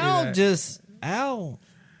Al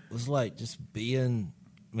was like just being.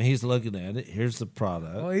 I mean, he's looking at it. Here's the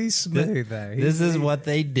product. Oh, he's smooth though. This is what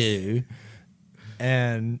they do,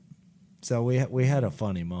 and so we had a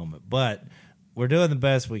funny moment, but we're doing the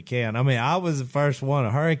best we can. I mean, I was the first one.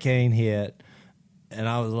 A hurricane hit, and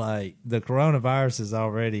I was like, the coronavirus is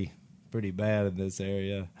already pretty bad in this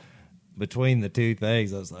area. Between the two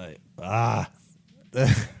things, I was like,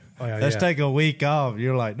 let's take a week off.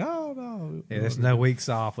 You're like, no. Yeah, there's no weeks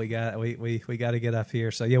off. We got to get up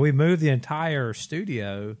here. So yeah, we moved the entire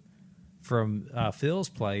studio from Phil's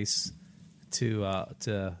place to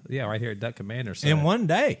right here at Duck Commander. So, in one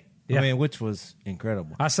day. Yeah. I mean, which was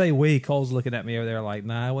incredible. I say we. Cole's looking at me over there like,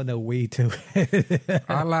 nah, I wasn't no we to it.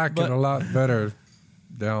 I like it a lot better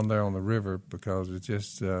down there on the river because it's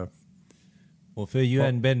just. Well, Phil, you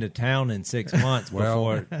hadn't been to town in 6 months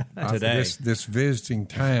before today. This visiting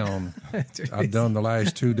town, I've done the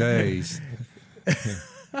last 2 days.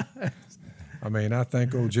 I mean, I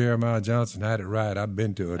think old Jeremiah Johnson had it right. I've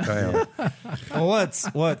been to a town. Well,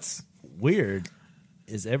 what's weird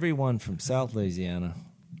is everyone from South Louisiana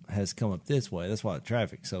has come up this way. That's why the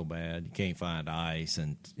traffic's so bad. You can't find ice,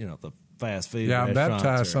 and the fast food. Yeah, I restaurants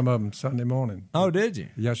baptized some of them Sunday morning. Oh, did you?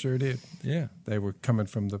 Yes, sure did. Yeah, they were coming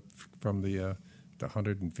from the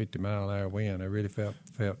 150-mile-an-hour wind. I really felt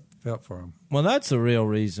for them. Well, that's the real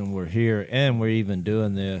reason we're here, and we're even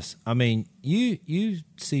doing this. I mean, you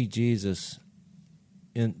see Jesus,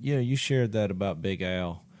 and you shared that about Big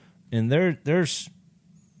Al, and there's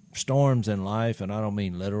storms in life, and I don't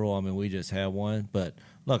mean literal. I mean, we just had one. But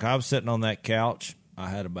look, I was sitting on that couch. I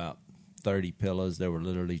had about 30 pillows. There were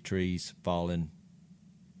literally trees falling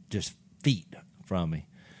just feet from me.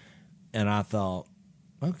 And I thought,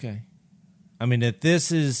 okay. I mean, if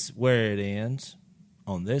this is where it ends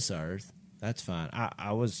on this earth, that's fine.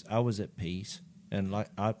 I was at peace. And like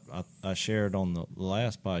I shared on the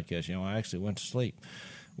last podcast, I actually went to sleep,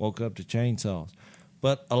 woke up to chainsaws.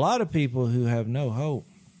 But a lot of people who have no hope,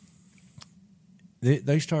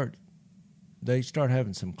 they start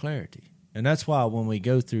having some clarity. And that's why when we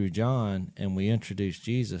go through John and we introduce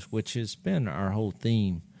Jesus, which has been our whole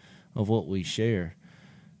theme of what we share,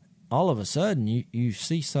 all of a sudden you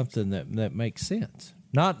see something that makes sense.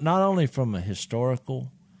 Not only from a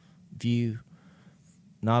historical view,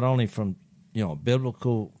 not only from a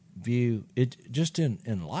biblical view, it just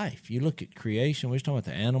in life. You look at creation. We were talking about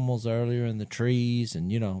the animals earlier and the trees,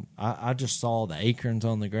 and I just saw the acorns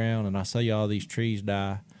on the ground, and I saw all these trees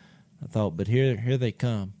die. I thought, but here they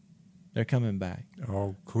come. They're coming back.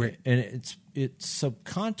 Oh, quick. And it's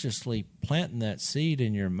subconsciously planting that seed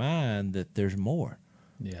in your mind that there's more.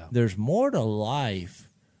 Yeah. There's more to life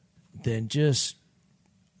than just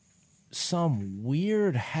some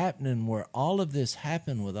weird happening where all of this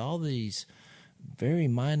happened with all these very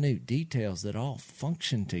minute details that all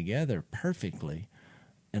function together perfectly.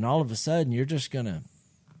 And all of a sudden, you're just going to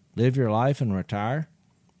live your life and retire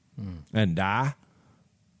and die.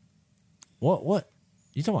 What?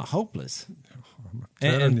 You're talking about hopeless.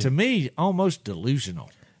 And to me, almost delusional.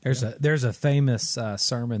 There's a famous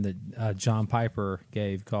sermon that John Piper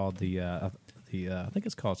gave called I think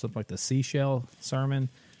it's called something like the Seashell Sermon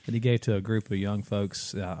that he gave to a group of young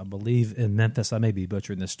folks, I believe in Memphis. I may be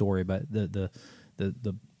butchering this story, but the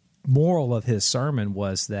moral of his sermon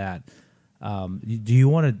was that do you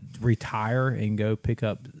want to retire and go pick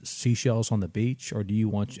up seashells on the beach, or do you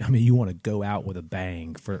want to go out with a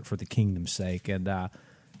bang for the kingdom's sake? And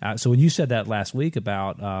so when you said that last week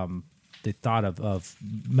about the thought of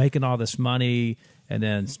making all this money and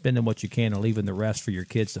then spending what you can and leaving the rest for your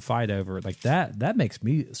kids to fight over, like that makes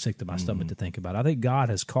me sick to my stomach to think about. I think God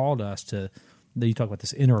has called us to. You talk about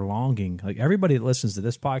this inner longing. Like everybody that listens to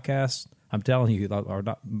this podcast, I'm telling you, or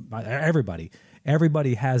not everybody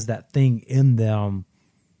has that thing in them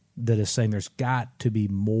that is saying there's got to be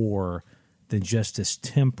more than just this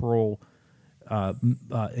temporal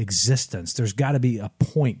existence. There's got to be a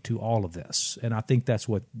point to all of this, and I think that's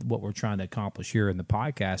what we're trying to accomplish here in the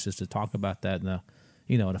podcast is to talk about that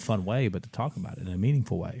in a fun way, but to talk about it in a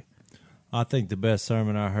meaningful way. I think the best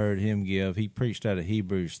sermon I heard him give, he preached out of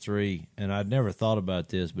Hebrews 3, and I'd never thought about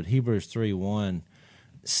this, but Hebrews 3:1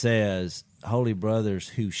 says, "Holy brothers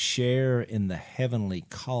who share in the heavenly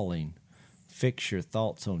calling, fix your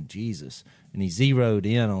thoughts on Jesus." And he zeroed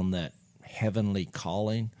in on that heavenly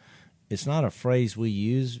calling. It's not a phrase we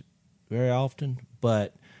use very often,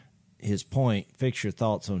 but his point, fix your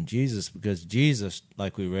thoughts on Jesus, because Jesus,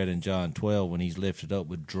 like we read in John 12, when he's lifted up,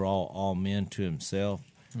 would draw all men to himself.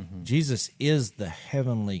 Mm-hmm. Jesus is the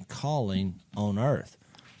heavenly calling on earth.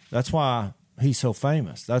 That's why he's so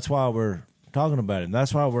famous. That's why we're talking about him.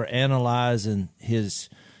 That's why we're analyzing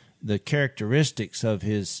the characteristics of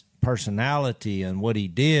his personality and what he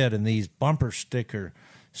did, and these bumper sticker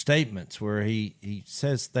statements where he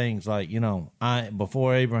says things like, I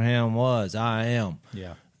before Abraham was, I am.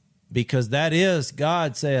 Yeah. Because that is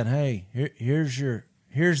God saying, hey,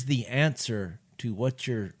 here's the answer to what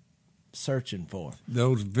you're searching for.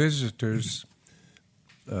 Those visitors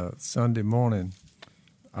Sunday morning,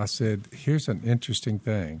 I said, here's an interesting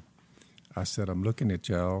thing. I said, I'm looking at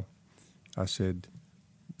y'all. I said,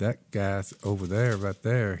 that guy over there, right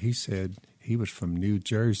there, he said he was from New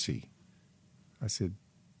Jersey. I said,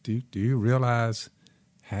 do you realize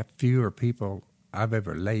how fewer people I've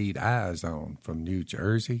ever laid eyes on from New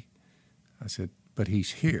Jersey? I said, but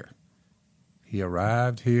he's here. He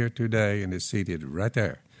arrived here today and is seated right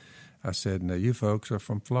there. I said, now you folks are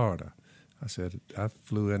from Florida. I said, I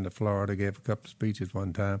flew into Florida, gave a couple of speeches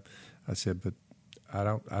one time. I said, but I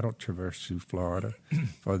don't traverse through Florida.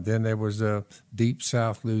 But then there was deep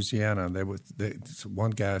South Louisiana. And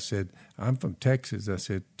one guy said, I'm from Texas. I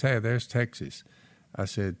said, there's Texas. I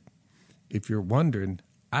said, if you're wondering,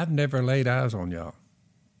 I've never laid eyes on y'all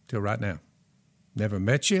till right now. Never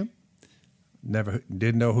met you. Never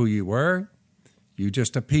didn't know who you were. You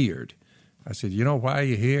just appeared. I said, you know why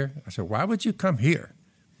you're here? I said, why would you come here?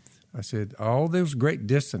 I said, all those great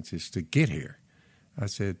distances to get here. I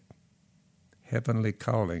said, heavenly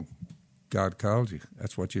calling. God called you.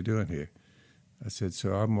 That's what you're doing here. I said,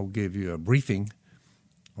 so I'm going to give you a briefing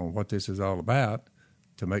on what this is all about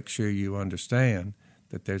to make sure you understand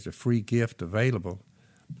that there's a free gift available,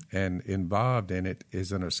 and involved in it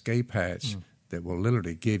is an escape hatch that will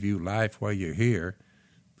literally give you life while you're here,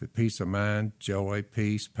 with peace of mind, joy,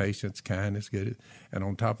 peace, patience, kindness, good, and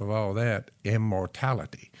on top of all that,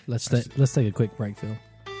 immortality. Let's take a quick break, Phil.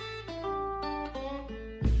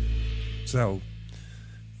 So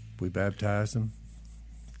we baptized them.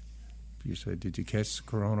 You said, did you catch the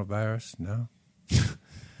coronavirus? No,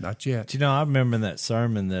 not yet. I remember in that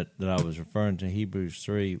sermon that I was referring to, Hebrews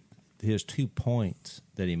 3, his 2 points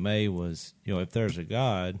that he made was, if there's a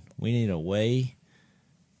God, we need a way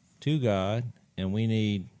to God, and we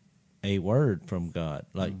need a word from God,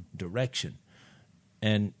 like direction.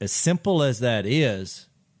 And as simple as that is,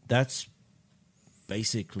 that's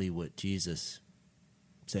basically what Jesus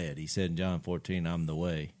said. He said in John 14, I'm the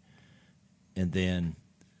way. And then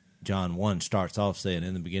John 1 starts off saying,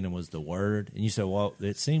 in the beginning was the Word. And you say, well,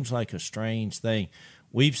 it seems like a strange thing.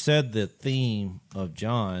 We've said the theme of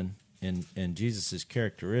John and Jesus'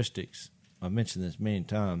 characteristics, I've mentioned this many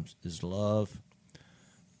times, is love,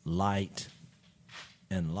 light,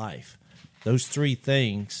 and life. Those three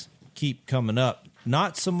things keep coming up.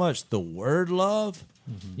 Not so much the word love,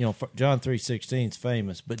 John 3:16 is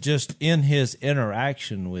famous, but just in his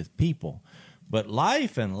interaction with people. But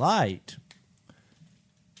life and light,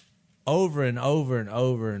 over and over and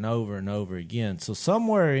over and over and over again. So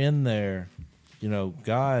somewhere in there,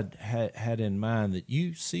 God had in mind that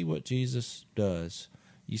you see what Jesus does,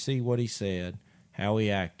 you see what he said, how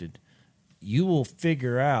he acted, you will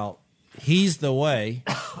figure out he's the way,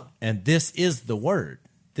 and this is the word.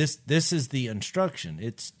 This is the instruction.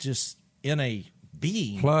 It's just in a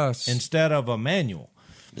being plus, instead of a manual.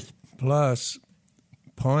 Plus,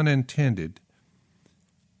 pun intended,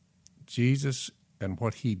 Jesus and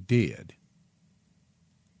what he did,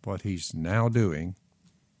 what he's now doing,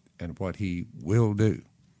 and what he will do.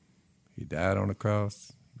 He died on the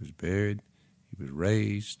cross. He was buried. He was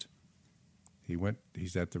raised.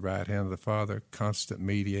 He's at the right hand of the Father, constant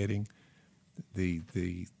mediating. The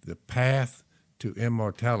path to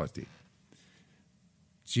immortality.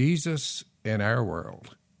 Jesus in our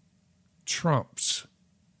world trumps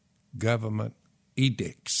government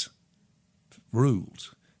edicts,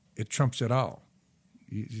 rules. It trumps it all.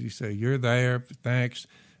 You say, you're there, thanks.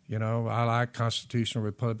 I like constitutional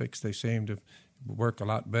republics. They seem to work a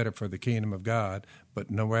lot better for the kingdom of God.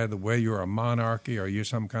 But no matter whether you're a monarchy or you're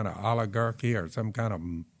some kind of oligarchy or some kind of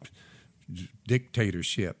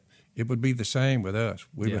dictatorship, it would be the same with us.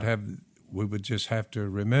 We would just have to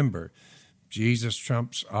remember Jesus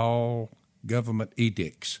trumps all government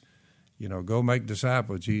edicts. Go make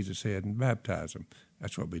disciples, Jesus said, and baptize them.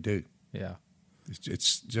 That's what we do. Yeah.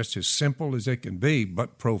 It's just as simple as it can be,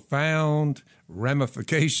 but profound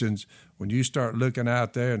ramifications when you start looking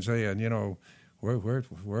out there and saying, where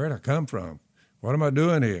did I come from? What am I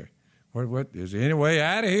doing here? What is there any way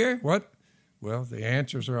out of here? What? Well, the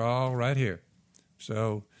answers are all right here.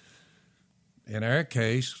 So, in our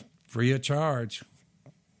case, free of charge.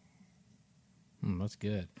 That's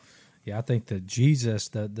good. Yeah, I think that Jesus,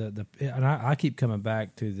 and I keep coming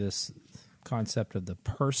back to this concept of the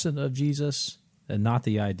person of Jesus and not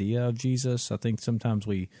the idea of Jesus. I think sometimes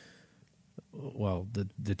we well,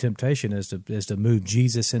 the temptation is to move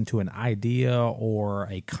Jesus into an idea or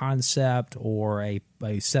a concept or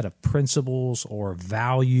a set of principles or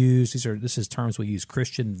values. This is terms we use,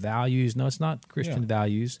 Christian values. No, it's not Christian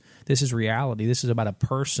values. This is reality. This is about a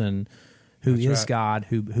person who That's is right. God,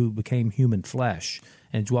 who became human flesh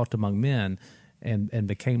and dwelt among men and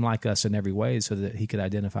became like us in every way so that he could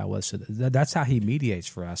identify with us. So that's how he mediates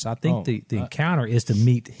for us. I think the encounter is to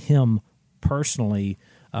meet him personally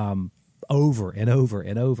over and over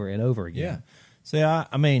and over and over again. Yeah. See,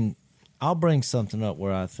 I mean, I'll bring something up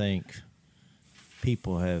where I think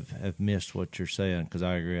people have missed what you're saying, because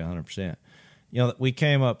I agree 100%. You know, we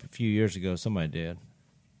came up a few years ago, somebody did,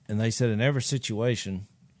 and they said in every situation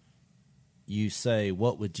you say,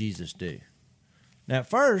 what would Jesus do? Now, at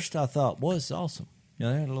first, I thought, boy, it's awesome. You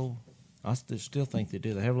know, they had a little, I still think they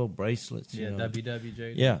do. They have little bracelets. Yeah, you know.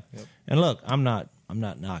 WWJD. Yeah. Yep. And look, I'm not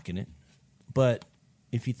knocking it, but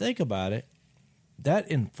if you think about it,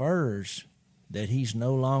 that infers that he's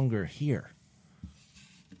no longer here.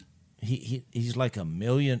 He's like a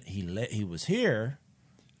million. He was here,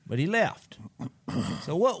 but he left.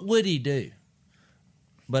 So what would he do?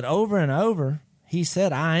 But over and over, he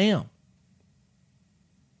said, "I am."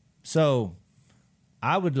 So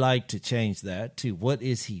I would like to change that to, what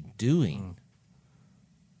is he doing?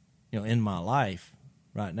 You know, in my life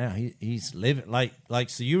right now, he's living like.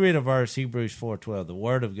 So you read a verse, Hebrews 4:12. The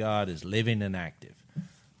Word of God is living and active.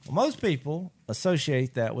 Well, most people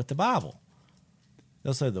associate that with the Bible.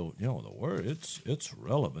 They'll say the Word, it's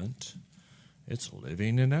relevant, it's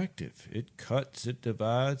living and active. It cuts, it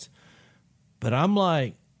divides. But I'm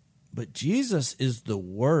like, but Jesus is the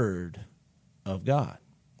Word of God.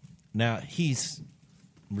 Now he's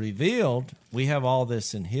revealed. We have all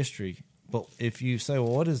this in history. But if you say,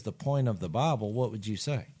 well, what is the point of the Bible? What would you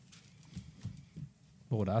say?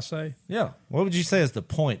 What would I say? Yeah. What would you say is the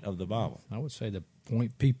point of the Bible? I would say to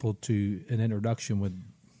point people to an introduction with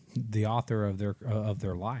the author of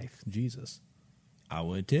their life, Jesus. I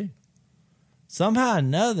would too. Somehow or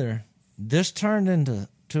another, this turned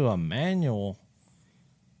into a manual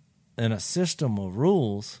and a system of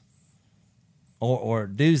rules or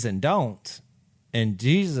do's and don'ts, and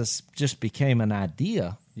Jesus just became an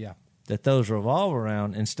idea. Yeah. That those revolve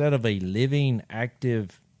around, instead of a living,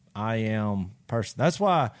 active, I am person. That's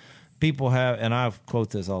why people have, and I quote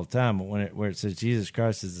this all the time, where it says Jesus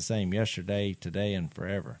Christ is the same yesterday, today, and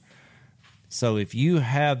forever. So if you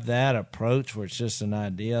have that approach where it's just an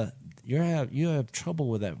idea, you have trouble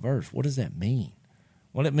with that verse. What does that mean?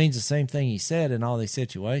 Well, it means the same thing he said in all these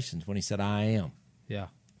situations when he said, I am. Yeah.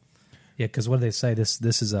 Yeah, because what do they say? This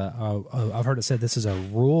is I've heard it said this is a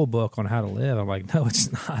rule book on how to live. I'm like, no,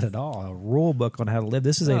 it's not at all a rule book on how to live.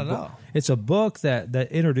 This is Not at all. It's a book that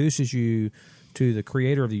introduces you to the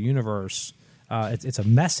creator of the universe. It's a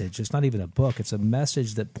message. It's not even a book. It's a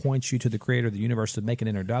message that points you to the creator of the universe to make an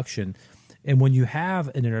introduction. And when you have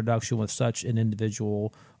an introduction with such an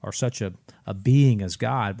individual or such a being as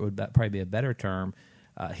God, would that probably be a better term,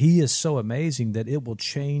 he is so amazing that it will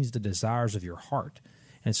change the desires of your heart.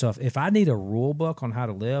 And so if I need a rule book on how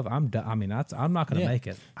to live, I'm done. I mean, I'm not going to make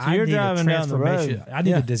it. So you're driving down the road. I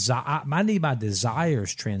need a desire. I need my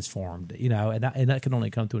desires transformed, and that can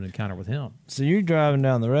only come through an encounter with him. So you're driving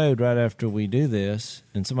down the road right after we do this,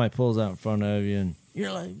 and somebody pulls out in front of you, and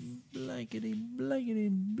you're like, blankety, blankety,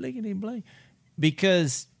 blankety, blank.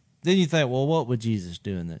 Because then you think, well, what would Jesus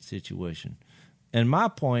do in that situation? And my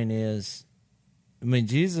point is, I mean,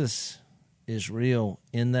 Jesus is real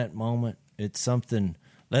in that moment. It's something,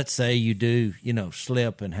 let's say you do,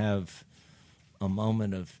 slip and have a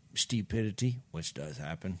moment of stupidity, which does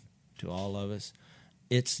happen to all of us.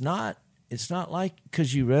 It's not like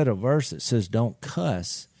because you read a verse that says don't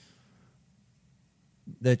cuss,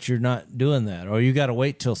 that you're not doing that, or you got to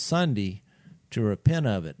wait till Sunday to repent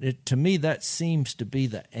of it. To me, that seems to be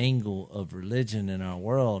the angle of religion in our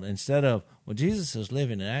world. Instead of, well, Jesus is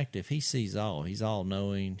living and active. He sees all. He's all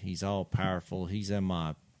knowing. He's all powerful. He's in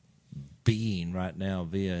my being right now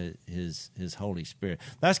via his Holy Spirit.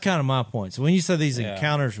 That's kind of my point. So when you say these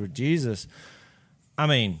encounters with Jesus, I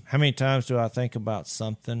mean, how many times do I think about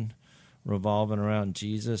something revolving around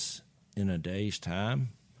Jesus in a day's time?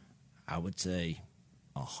 I would say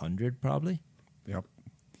 100 probably. Yep.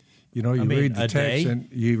 Read the text, and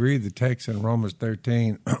you read the text in Romans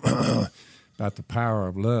 13 about the power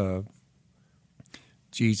of love.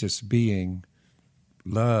 Jesus being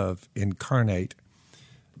love incarnate.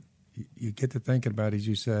 You get to thinking about it, as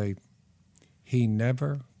you say, he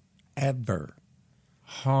never, ever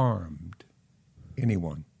harmed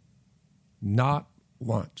anyone. Not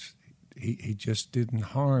once. He just didn't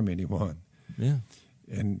harm anyone. Yeah.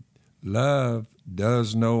 And love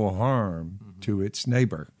does no harm to its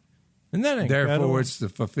neighbor. And that incredible? Therefore, it's the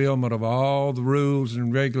fulfillment of all the rules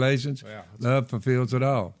and regulations. Yeah, love fulfills it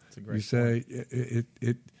all. That's a great you say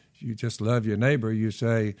you just love your neighbor. You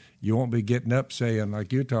say you won't be getting up saying,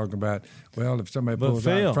 like you're talking about, well, if somebody pulls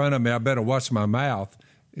out in front of me, I better watch my mouth.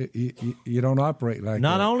 You don't operate like that.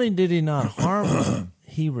 Not only did he not harm them,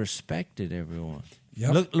 he respected everyone.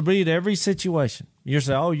 Yep. Look, read every situation. You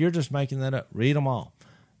say, oh, you're just making that up. Read them all.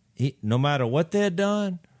 No matter what they had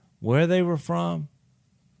done, where they were from,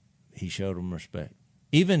 he showed them respect.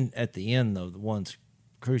 Even at the end, though, the ones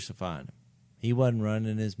crucifying him, he wasn't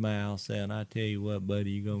running his mouth saying, I tell you what,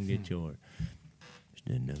 buddy, you're going to get yours. Just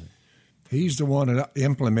didn't do it. He's the one that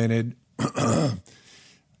implemented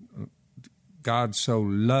God so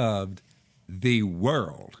loved the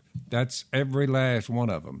world. That's every last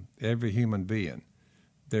one of them, every human being.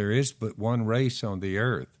 There is but one race on the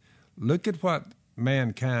earth. Look at what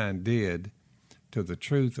mankind did to the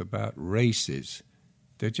truth about races.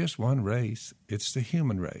 They're just one race. It's the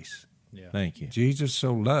human race. Yeah. Thank you. Jesus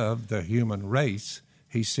so loved the human race,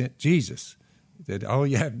 he sent Jesus. That all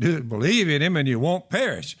you have to do is believe in him and you won't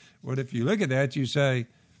perish. But if you look at that, you say,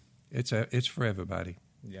 it's for everybody.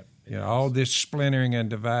 Yep. You know, all this splintering and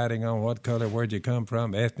dividing on what color, where'd you come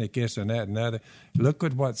from, ethnic, this and that and other. Look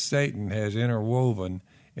at what Satan has interwoven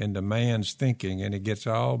into man's thinking, and it gets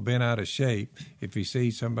all bent out of shape if he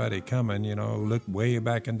sees somebody coming, look way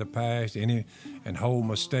back in the past and hold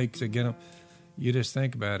mistakes against them. You just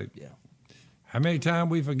think about it. Yeah. How many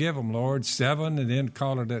times we forgive them, Lord? 7, and then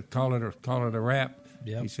call it a wrap.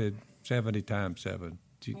 Yep. He said 70 times 7.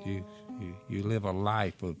 You live a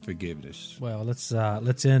life of forgiveness. Well,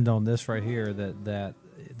 let's end on this right here. That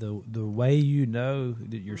the way you know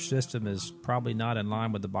that your system is probably not in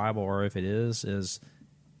line with the Bible, or if it is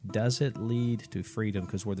does it lead to freedom?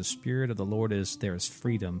 Because where the Spirit of the Lord is, there is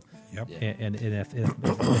freedom. Yep. And if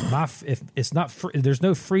it's not, there's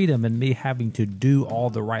no freedom in me having to do all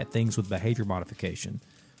the right things with behavior modification.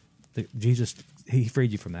 Jesus, he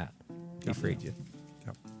freed you from that. He freed you.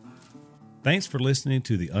 Yep. Thanks for listening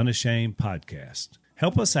to the Unashamed podcast.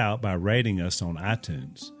 Help us out by rating us on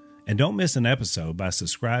iTunes. And don't miss an episode by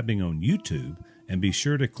subscribing on YouTube, and be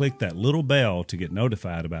sure to click that little bell to get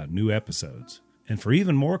notified about new episodes. And for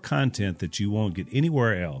even more content that you won't get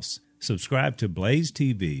anywhere else, subscribe to Blaze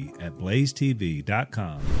TV at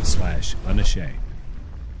blazetv.com/unashamed.